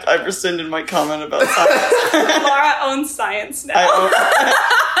 I've rescinded my comment about science. Laura owns science now.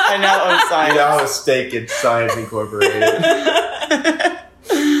 I now own You science. now have a stake in Science Incorporated.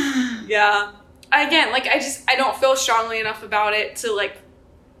 Yeah. Again, like I don't feel strongly enough about it to like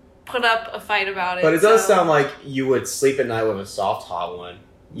put up a fight about it. But it does so- sound like you would sleep at night with a soft hot one.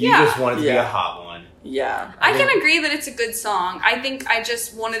 You Yeah. just want it to be Yeah. a hot one. Yeah. I can agree that it's a good song. I think I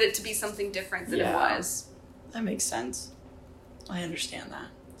just wanted it to be something different than it Yeah. was. That makes sense. I understand that.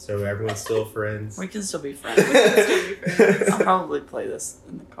 So everyone's still friends. We can still be friends. I'll probably play this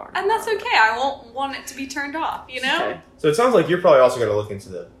in the car. And that's okay. I won't want it to be turned off, you know? Okay. So it sounds like you're probably also going to look into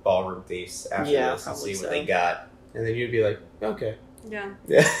the Ballroom Thieves after Yeah, this and see probably what so. they got. And then you'd be like, okay. Yeah.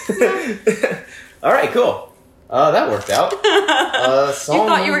 Yeah. All right, cool. That worked out. You Song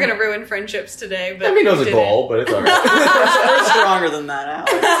thought you were number- going to ruin friendships today, but I mean, it was you a didn't. goal, but it's all We're right. stronger than that,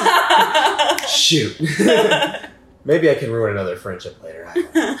 Alex. Shoot. Maybe I can ruin another friendship later. I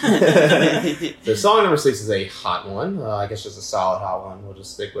don't know. So song number 6 is a hot one. I guess just a solid hot one. We'll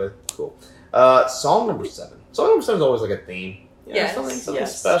just stick with. Cool. Song number 7. Song number 7 is always like a theme. Yeah, Yes. something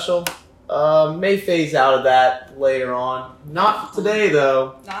Yes. special. May phase out of that later on. Not today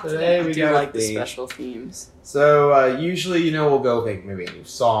though. Not today today. we I do got like a the theme. special themes. So usually, we'll go pick maybe a new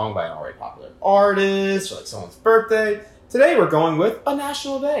song by an already popular artist or like someone's birthday. Today we're going with a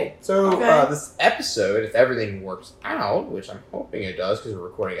national day. So Okay. this episode, if everything works out, which I'm hoping it does because we're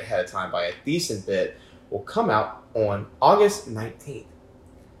recording ahead of time by a decent bit, will come out on August 19th.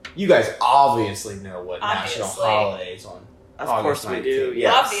 You guys obviously know what national Obviously. holidays on Of August course we do. 19th.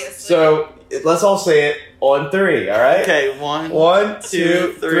 Yes. Obviously. So let's all say it on 3, all right? Okay, 1, 1,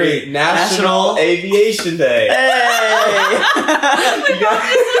 2, 2, 3. 3. National Aviation Day. Hey! You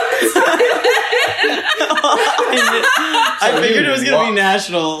guys- I figured it was gonna be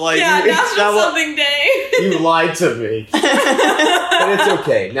national. Like, Yeah, that National was- Something Day. You lied to me. But it's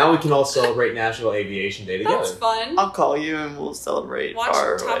okay. Now we can all celebrate National Aviation Day together. That's fun. I'll call you and we'll celebrate Watch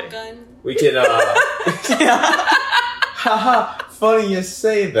far Top away. Gun. We can, haha, funny you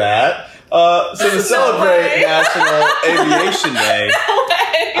say that. So to No celebrate way. National Aviation Day, No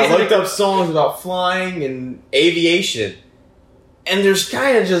way. I looked up songs about flying and aviation. And there's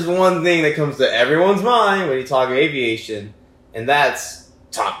kind of just one thing that comes to everyone's mind when you talk aviation, and that's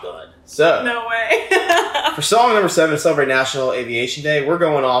Top Gun. So, No way. for song number 7 to celebrate National Aviation Day, we're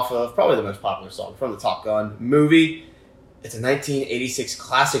going off of probably the most popular song from the Top Gun movie. It's a 1986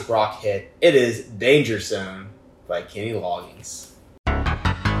 classic rock hit. It is Danger Zone by Kenny Loggins.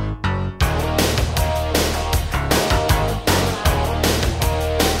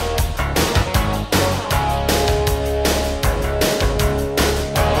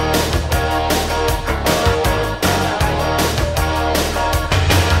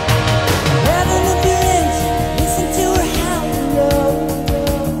 Revving up your engine, listen to her howl and roll.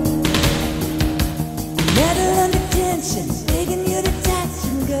 Metal under tension, begging you to touch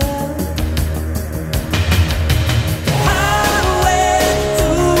and go. Highway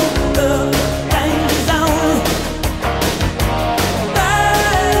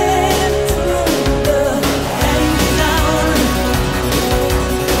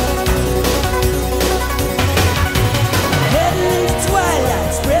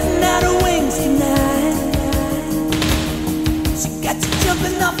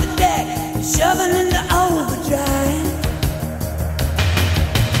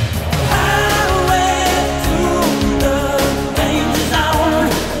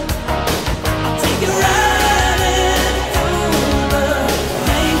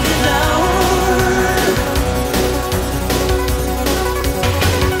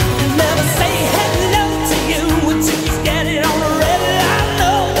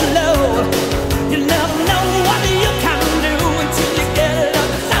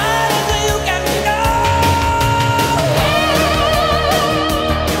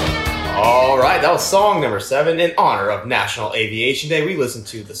right, that was song number 7 in honor of National Aviation Day. We listened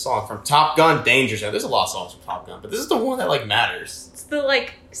to the song from Top Gun, Danger Zone. There's a lot of songs from Top Gun, but this is the one that like matters. It's the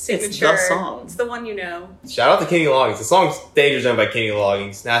like signature. the song. It's the one you know. Shout out to Kenny Loggins. The song's Danger Zone by Kenny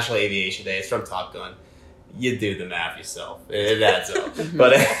Loggins. National Aviation Day. It's from Top Gun. You do the math yourself. It adds up.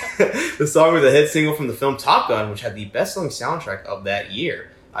 But the song was a hit single from the film Top Gun, which had the best-selling soundtrack of that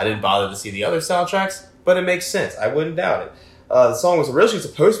year. I didn't bother to see the other soundtracks, but it makes sense. I wouldn't doubt it. The song was originally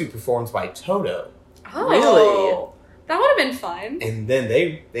supposed to be performed by Toto, Oh, Really? That would have been fun. and then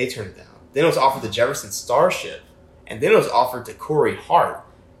they turned it down. Then it was offered to Jefferson Starship, and then it was offered to Corey Hart.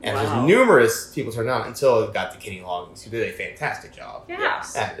 And Wow. there's numerous people turned down until it got to Kenny Loggins, who did a fantastic job Yeah.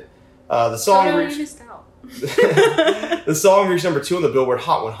 at it. The song Toto, reached you missed out. the song reached number 2 on the Billboard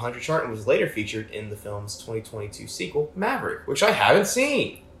Hot 100 chart and was later featured in the film's 2022 sequel, Maverick, which I haven't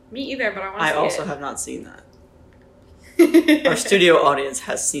seen. Me either, but I want to I see also it. have not seen that. Our studio audience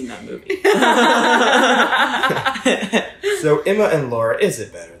has seen that movie. So, Emma and Laura, is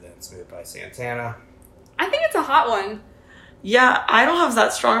it better than Smooth by Santana? I think it's a hot one. Yeah, I don't have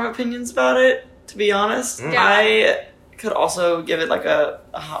that strong of opinions about it, to be honest. Mm. Yeah. I could also give it like a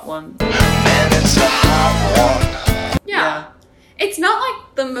hot one. Yeah. It's not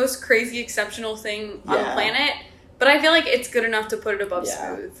like the most crazy exceptional thing on the Yeah. planet, but I feel like it's good enough to put it above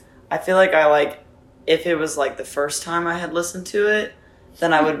Yeah. Smooth. I feel like if it was like the first time I had listened to it,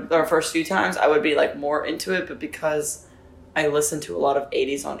 then I would, or first few times, I would be like more into it, but because I listen to a lot of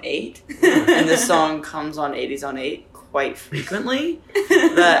 80s on 8, and this song comes on 80s on 8 quite frequently,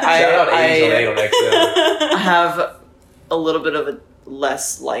 that Shout out 80s on 8 I on XM. have a little bit of a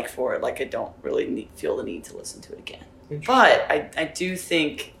less like for it. Like I don't really feel the need to listen to it again. But I do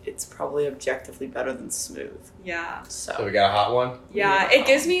think it's probably objectively better than Smooth. Yeah. So So we got a hot one? Yeah, it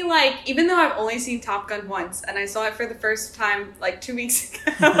gives me like, even though I've only seen Top Gun once and I saw it for the first time like 2 weeks ago,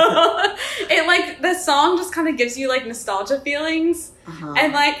 it like, the song just kind of gives you like nostalgia feelings.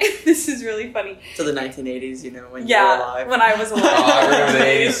 And like, this is really funny. to the 1980s, you know, when you were Yeah, alive. when I was alive. Oh, I remember the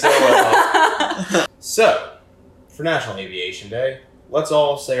 80s so well. So, for National Aviation Day, let's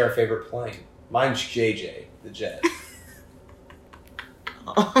all say our favorite plane. Mine's JJ, the jet.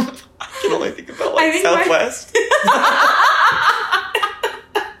 I can only think about I like think Southwest. So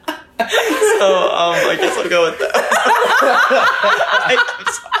I guess I'll go with that.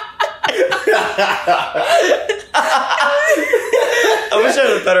 I wish I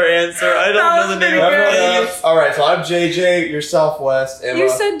had a better answer. I don't That know the was name pretty of good. the planes. Alright, so I'm JJ, you're Southwest, Emma. You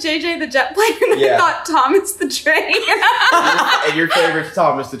said JJ the jet plane, and Yeah. I thought Thomas the train. and your favorite's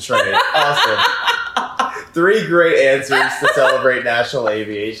Thomas the Train. Awesome. 3 great answers to celebrate National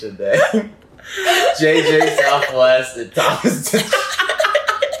Aviation Day. JJ, Southwest, and Thomas the Train.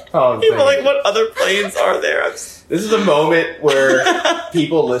 Oh, I'm People like, thinking. what other planes are there? This is a moment where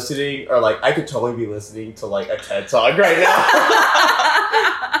people listening are like, I could totally be listening to like a TED Talk right now.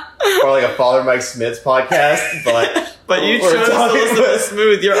 Or like a Father Mike Smith's podcast, But you we're chose to talking listen to about-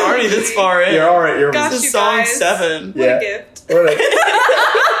 Smooth. You're already this far in. You're alright, you're Got This you is song guys. 7. What Yeah. a gift. we're like-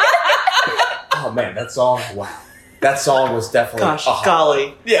 Oh man, that song, wow. That song was definitely Gosh, a hot-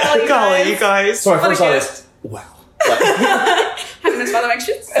 golly. Yeah. you Golly, guys. you guys. So my What a first thought gift. is, wow. Like- Having this Father Mike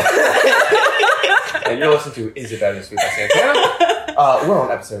shoots. and you're listening to Is It Better Than Sweet by Santana? We're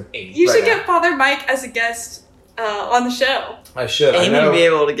on episode 80. You right should now. get Father Mike as a guest on the show. I should. I Amy know, would be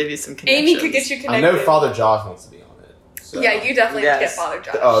able to give you some connections. Amy could get you I connected. know Father Josh wants to be on it. So. Yeah, you definitely have to get Yes. Father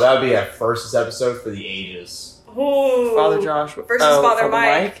Josh. Oh, that would be a first episode for the ages. Ooh. Father Josh Versus Father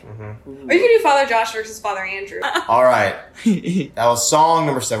Mike. Mm-hmm. Or you can do Father Josh versus Father Andrew. All right. Mike. That was song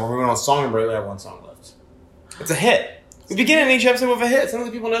number 7. We're moving on to song number 8. We have 1 song left. It's a hit. We begin each episode with a hit. Something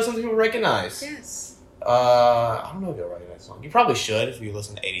people know, something people recognize. Yes. I don't know if you'll recognize the song. You probably should if you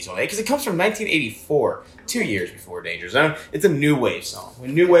listen to 80s on 8, because it comes from 1984, 2 years before Danger Zone. It's a new wave song.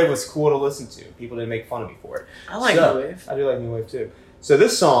 When new wave was cool to listen to, people didn't make fun of me for it. I like So, New Wave. I do like new wave too. So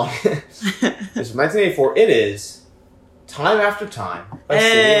this song is from 1984. It is Time After Time by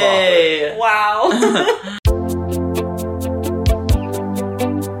Cyndi Lauper. Hey. Wow.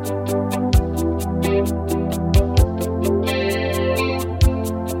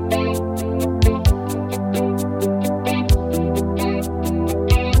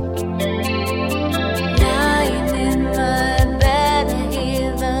 Lying in my bed, I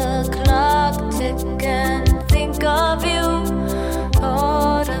hear the clock tick and think of you.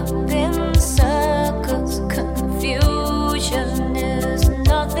 Caught up in circles, confusion is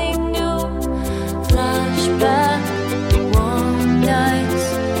nothing new. Flash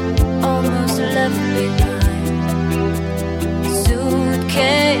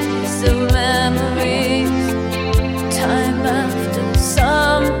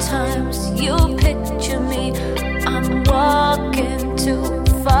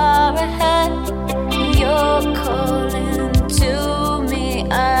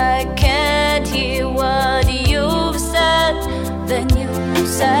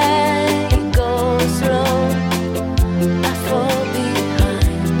say go slow, I fall behind.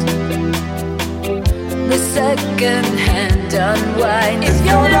 The second hand unwind. If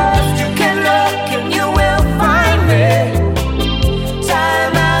you're lost, you can look and you will find me.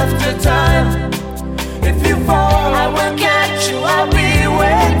 Time after time. If you fall, I will catch you. I'll be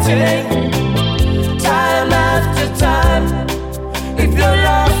waiting. Time after time. If you're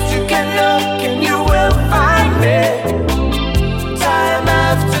lost, you can look and you will find me. Time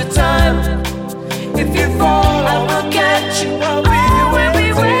after time. If you fall, I will catch you. I'll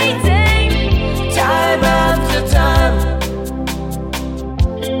be waiting. Time after time.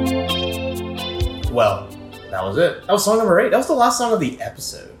 Well, that was it. That was song number 8. That was the last song of the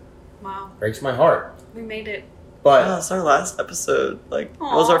episode. Wow, Breaks my heart. we made it. But Oh, it's our last episode. Like, it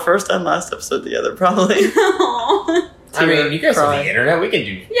Aw. was our first and last episode together, probably. Aw. I mean, you guys have Cry. the internet. We can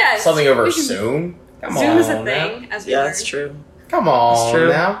do Yes, something over we can- Zoom. Come Zoom on, is a now. thing, as we Yeah, learned. it's true. Come on It's true.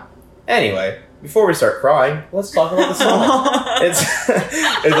 now. Anyway, before we start crying, let's talk about the song. It's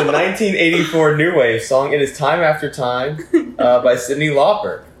a 1984 new wave song. It is "Time After Time" by Cyndi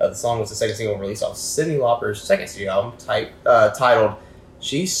Lauper. The song was the second single released off Cyndi Lauper's second studio album, titled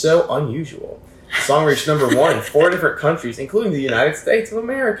 "She's So Unusual." The song reached number 1 in 4 different countries, including the United States of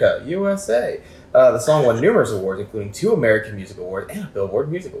America, USA. The song won numerous awards, including 2 American Music Awards and a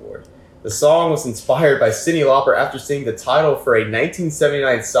Billboard Music Award. The song was inspired by Cyndi Lauper after seeing the title for a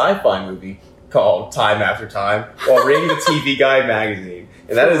 1979 sci-fi movie called Time After Time while reading the TV Guide magazine.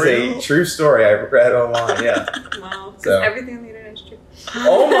 And that For is real? a true story I read online, yeah. Wow, because So- everything on the internet is true.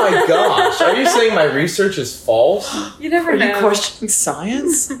 Oh my gosh, are you saying my research is false? You never Are know. you questioning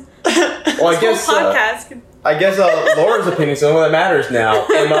science? Well, I This whole guess podcast could... Laura's opinion is the one that matters now,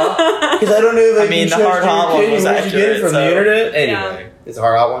 Emma. Because I don't know if I mean, the hard hot one was Where'd you get it accurate, from so- the internet? Anyway, Yeah. it's a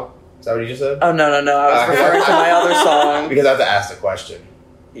hard hot one? Is that what you just said? Oh, no. I was referring to my other song. Because I have to ask the question.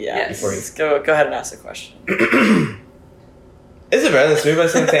 Yeah, Yes. Before you- just go ahead and ask the question. Is it better than Smooth by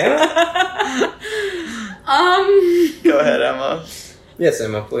Santana? Go ahead, Emma. Yes,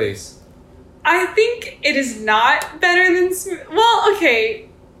 Emma, please. I think it is not better than Smooth. Well, okay.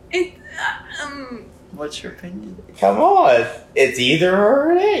 It. What's your opinion? Come on. It's either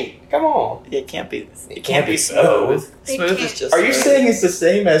or it ain't. Come on. It can't be. It can't be both. It Smooth is can't- just. Are you saying it's the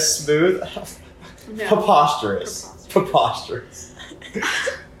same as Smooth? No. Preposterous. Preposterous.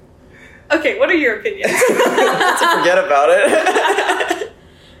 Okay, what are your opinions? to forget about it?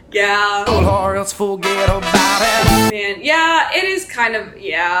 Yeah. Or else forget about it. Man, yeah, it is kind of,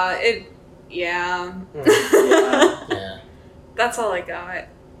 yeah. Yeah. That's all I got.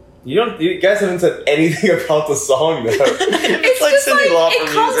 You guys haven't said anything about the song though. It's like just Cyndi Lauper it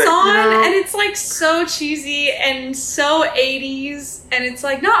comes music, on you know? and it's like so cheesy and so 80s, and it's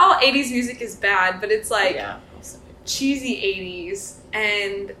like not all 80s music is bad, but it's like Yeah. cheesy 80s,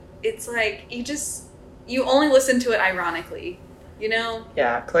 and it's like you only listen to it ironically, you know?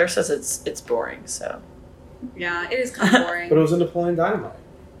 Yeah, Claire says it's boring, so. Yeah, it is kind of boring. But it was in Napoleon Dynamite.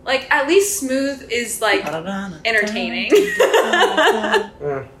 Like, at least Smooth is like entertaining.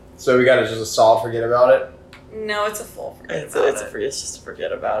 So we got just a solid forget about it? No, it's a full forget It's about just to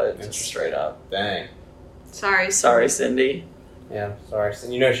forget about it, just straight up. Dang. Sorry. Sorry, Cindy. Yeah, sorry.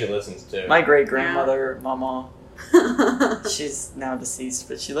 You know she listens too. My great grandmother, Mama, she's now deceased,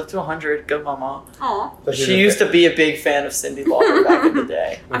 but she lived to 100. Good Mama. Aw, She used to be a big fan of Cyndi Lauper back in the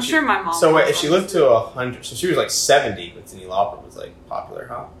day. I'm sure my mom. So wait, if was she also. lived to 100, so she was like 70, but Cyndi Lauper was like popular,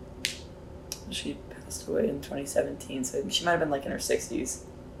 huh? She passed away in 2017, so she might have been like in her 60s.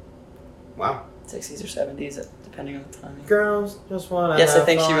 Wow. 60s or 70s, depending on the timing. Girls just wanna. Yes, I have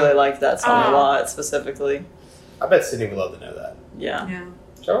think she fun. really liked that song a Oh. lot, specifically. I bet Sydney would love to know that. Yeah. Yeah.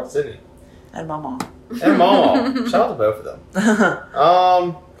 Shout out to Sydney. And Mama. And Mama. Shout out to both of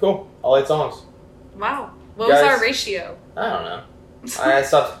them. Cool. All 8 songs. Wow. What was Guys- our ratio? I don't know. I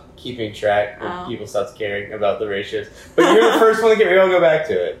stopped keeping track. Oh. People stopped caring about the ratios. But you're the first one to get me. I'll go back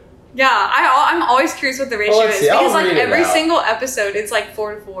to it. Yeah, I'm always curious what the ratio let's is see, I'll because like read it every out. single episode it's like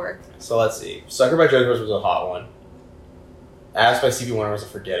 4-4. So let's see. Sucker by Joe Horse was a hot one. Ask by CB Wonder was a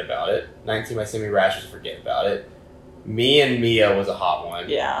forget about it. 19 by Sammy Rash was a forget about it. Me and Mia was a hot one.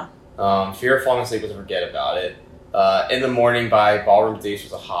 Yeah. Fear of Falling Asleep was a forget about it. In the Morning by Ballroom Thieves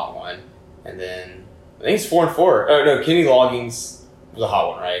was a hot one. And then I think it's 4 and 4. Oh no, Kenny Loggins was a hot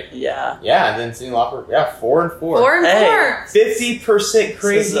one, right? Yeah. Yeah, and then Cyndi Lauper. Yeah, 4 and 4. 4 and Hey. 4. 50%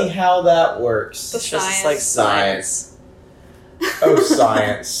 crazy This is how that works. It's Science. just like science. Oh,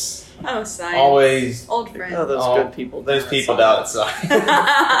 science. Oh, science. Always. Old friend. Oh, those Oh, good people. Those down at people science. down at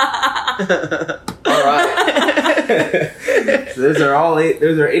science. All right. So those are all 8.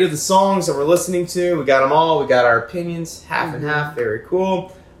 Those are 8 of the songs that we're listening to. We got them all. We got our opinions, half and half. Very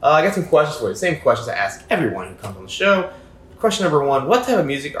cool. I got some questions for you. Same questions I ask everyone who comes on the show. Question number 1: what type of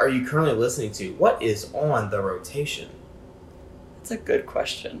music are you currently listening to? What is on the rotation? That's a good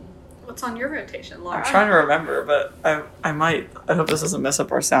question. What's on your rotation, Laura? I'm trying to remember, but I might. I hope this doesn't mess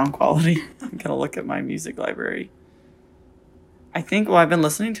up our sound quality. I'm gonna look at my music library. I think, I've been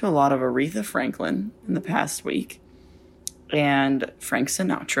listening to a lot of Aretha Franklin in the past week, and Frank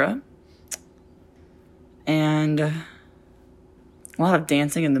Sinatra, and a lot of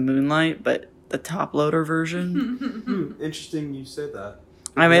Dancing in the Moonlight, but the top loader version. Interesting you said that.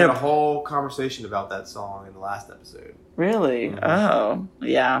 I We made had a a whole conversation about that song in the last episode. Really? Oh,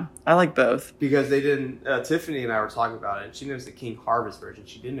 yeah. I like both. Because they didn't, Tiffany and I were talking about it, and she knows the King Harvest version.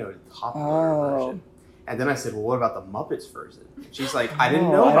 She didn't know the top loader version. And then I said, well, what about the Muppets version? And she's like, I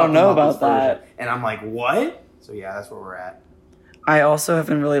didn't know I about don't know the Muppets about that. version. And I'm like, what? So yeah, that's where we're at. I also have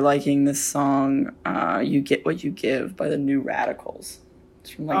been really liking this song, You Get What You Give by the New Radicals. It's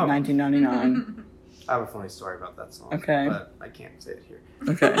from 1999. I have a funny story about that song. Okay. But I can't say it here.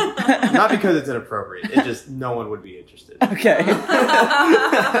 Okay. Not because it's inappropriate. It just, no one would be interested. Okay.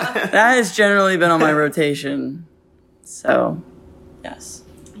 That has generally been on my rotation. So, yes.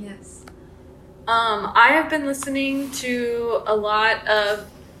 Yes. I have been listening to a lot of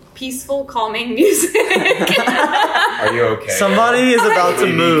peaceful, calming music. Are you okay? Somebody is about to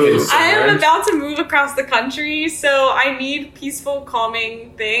move. I am about to move across the country, so I need peaceful,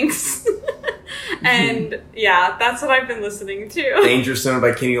 calming things. And yeah, that's what I've been listening to. Dangerous Zone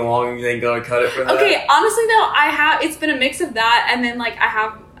by Kenny Long. You ain't gonna cut it for that? Okay, honestly though, it's been a mix of that, and then like I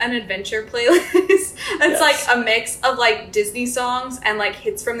have an adventure playlist that's like a mix of like Disney songs and like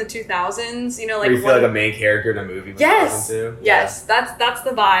hits from the 2000s. You know, like where you feel like a main character in a movie. Yes, To. yes, that's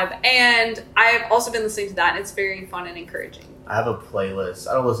the vibe, and I've also been listening to that, and it's very fun and encouraging. I have a playlist.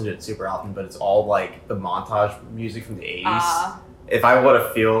 I don't listen to it super often, but it's all like the montage music from the 80s. If I want to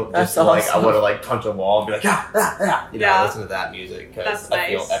feel just That's like awesome. I want to like punch a wall and be like, you know, I listen to that music because That's I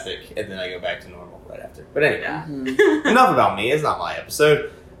feel nice. epic, and then I go back to normal right after. But anyway, Yeah. enough about me. It's not my episode.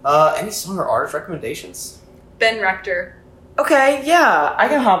 Any song or artist recommendations? Ben Rector. Okay, yeah. I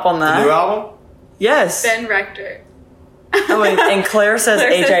can hop on The that. new album? Yes. Ben Rector. Oh, and Claire says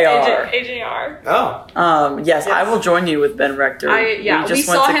Claire says AJR. AJR. Oh, Yes, I will join you with Ben Rector. We just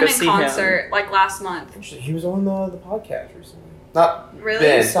saw went to him go in see concert like last month. interesting. He was on the podcast recently. Not Really?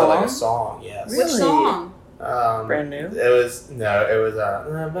 Ben, Song? but like a song. Yes. Really? Which song? Brand new? It was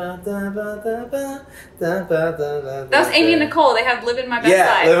That was Amy and Nicole. They have "Live in My Best Yeah,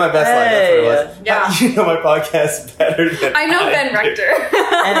 Life." Live My Best Life. That's what it was. Yeah. How do you know my podcast better than I know Ben Rector.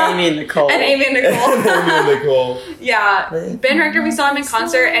 And Amy and Nicole. And Amy and And Nicole. Amy and Nicole. Yeah, Ben Rector. We saw him in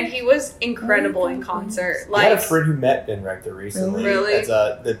concert, and he was incredible in concert. I had a Like, friend who met Ben Rector recently. Really? It's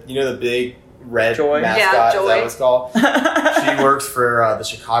the big red Joy? mascot. Yeah, Is Joy. that what it's called? She works for the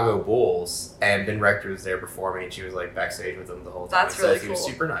Chicago Bulls, and Ben Rector was there performing, and she was like backstage with him the whole time. That's He really says he was cool.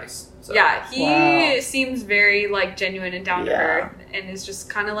 super nice. So. yeah, he Wow. seems very like genuine and down to Yeah. earth, and is just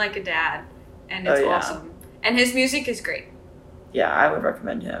kind of like a dad, and it's Oh, yeah. awesome. And his music is great. Yeah, I would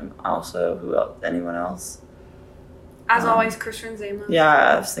recommend him. Also, who else? Anyone else? As always, Chris Renzema. Yeah,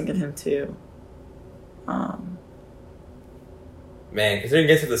 I was thinking him too. Man, because we didn't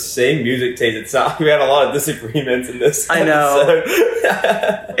get to the same music taste, it sounds we had a lot of disagreements in this. I know.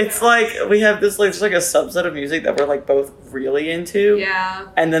 episode. It's like we have this like there's like a subset of music that we're like both really into. Yeah.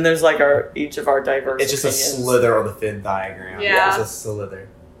 And then there's like each of our diverse It's just a opinions. slither on the Venn diagram. Yeah. It's a slither.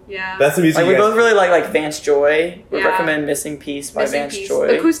 Yeah. That's the music. Like we you guys- both really like Vance Joy. We Yeah. recommend Missing Piece by Missing Vance Piece.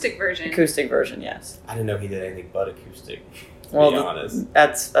 Joy. Acoustic version. Acoustic version, yes. I didn't know he did anything but acoustic. To Well, be honest.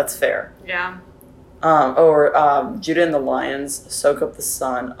 that's fair. Yeah. Judah and the Lions, Soak Up the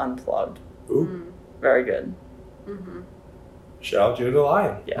Sun, Unplugged. Ooh. Very good. Mm-hmm. Shout out to the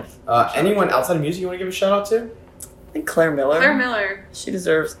Lion. Yes. Anyone outside of music you want to give a shout out to? I think Claire Miller. Claire Miller. She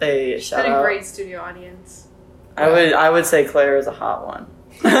deserves a She's shout been a out. great studio audience. I would say Claire is a hot one.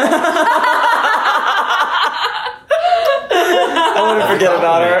 I wouldn't forget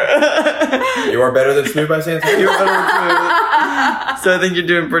about her. You are better than Smooth by Santana. You're better than Smooth. So I think you're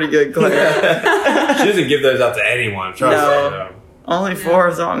doing pretty good, Claire. She doesn't give those out to anyone. Trust No. me. No. Only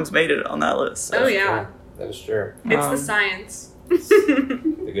 4 songs made it on that list. Oh, yeah. That is true. It's Um, the science.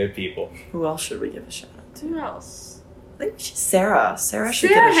 The good people. Who else should we give a shout out to? Who else? I think she's Sarah. Sarah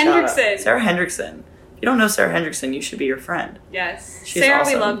should Sarah get a shout out. Hendrickson. Sarah Hendrickson. If you don't know Sarah Hendrickson, you should be your friend. Yes. She's Sarah,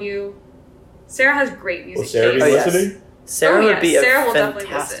 awesome. we love you. Sarah has great music Will Sarah be taste. Oh, yes. listening? Sarah Oh, would yes. be Sarah a will definitely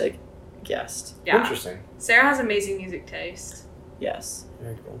fantastic guest. Yeah. Interesting. Sarah has amazing music taste. Yes.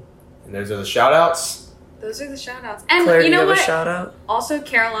 Very cool. And those are the shout outs. Those are the shout outs. And Claire, you do know you have what? a shout out? Also,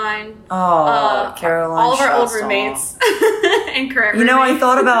 Caroline. Oh, Caroline. All of our old shouts to all. roommates and current You know, I roommates.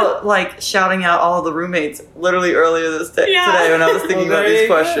 thought about like shouting out all the roommates literally earlier today when I was thinking Well, about there these you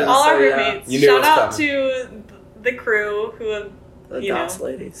go. questions. all our so, yeah. roommates. You knew Shout what's out coming. to the crew who have, The you DOS know,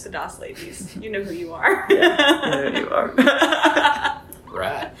 ladies. the DOS ladies. You know who you are. Yeah, you know who you are.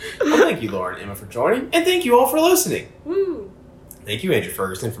 Right. Well, thank you, Laura and Emma, for joining, and thank you all for listening. Woo. Thank you, Andrew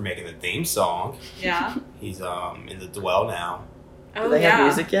Ferguson, for making the theme song. Yeah. He's in the Dwell now. Oh, Do they yeah. have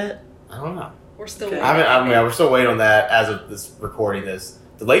music yet? I don't know. We're still Okay. waiting. We're still waiting on that as of this recording this.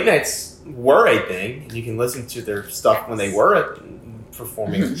 The late nights were a thing, and you can listen to their stuff when they were a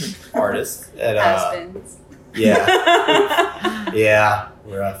performing artists. At, Has-beens. yeah, yeah,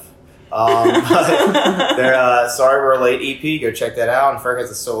 rough. But they're Sorry We're Late EP. Go check that out. And Ferg has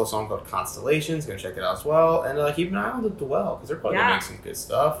a solo song called Constellations. Go check it out as well. And keep an eye on the Dwell because they're probably Yeah. gonna make some good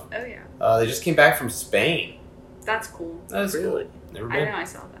stuff. Oh, yeah. They just came back from Spain. That's cool. That is Really? cool. Never I been. know I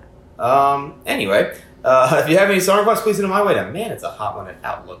saw that. Anyway, if you have any song requests, please send them my way to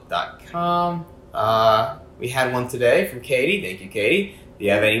manit'sahotone@outlook.com. We had one today from Katie. Thank you, Katie. If you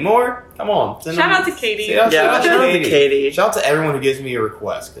have any more, come on. Send Shout them. out to Katie. Shout Yeah, out to shout out to Katie. Katie. Shout out to everyone who gives me a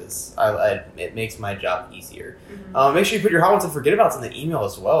request because it makes my job easier. Mhm. Make sure you put your hot ones and forget abouts in the email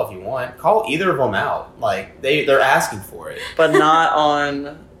as well if you want. Call either of them out. Like they're asking for it. But not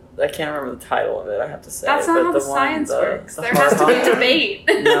on. I can't remember the title of it. I have to say. That's not but how the one- science works. the There has to hard be hot- debate.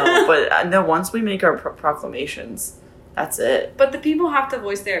 No, but no. Once we make our proclamations, that's it. But the people have to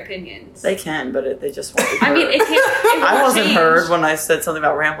voice their opinions. They can, but they just won't. Be I mean, heard. it can't. It I won't wasn't change. heard when I said something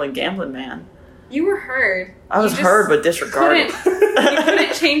about Rambling Gambling Man. You were heard. I was You just heard, but disregarded. You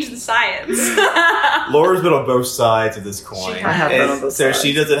couldn't change the science. Laura's been on both sides of this coin. She has. I have been And on both so sides.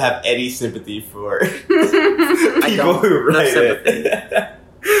 she doesn't have any sympathy for I people don't. who No write sympathy. it.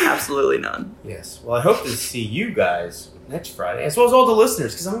 Absolutely none. Yes. Well, I hope to see you guys next Friday, as well as all the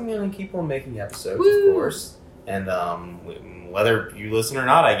listeners, because I'm going to keep on making episodes, Woo. of course. And whether you listen or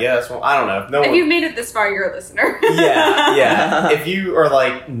not, I guess. Well, I don't know. No If one. you've made it this far, you're a listener. Yeah. If you are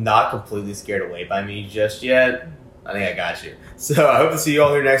like not completely scared away by me just yet, I think I got you. So I hope to see you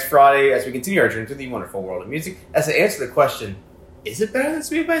all here next Friday as we continue our journey through the wonderful world of music. As I answer the question, is it better than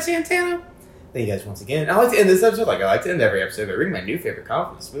Smooth by Santana? Thank you guys once again. I like to end this episode like I like to end every episode by reading my new favorite comment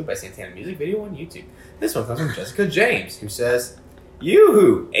from the Smooth by Santana music video on YouTube. This one comes from Jessica James, who says, "You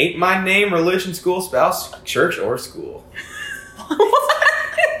who ain't my name, religion, school, spouse, church, or school."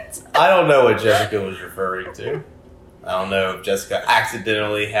 I don't know what Jessica was referring to. I don't know if Jessica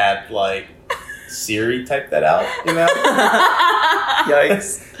accidentally had like Siri type that out, you know?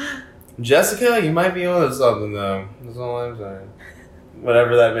 Yikes. Jessica, you might be on something though. That's all I'm saying.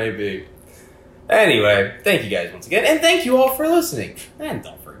 Whatever that may be. Anyway, thank you guys once again, and thank you all for listening. And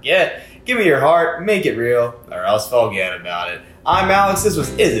don't forget, give me your heart, make it real, or else forget about it. I'm Alex, this was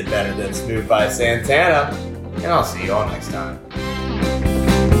Is It Better Than Smooth by Santana, and I'll see you all next time.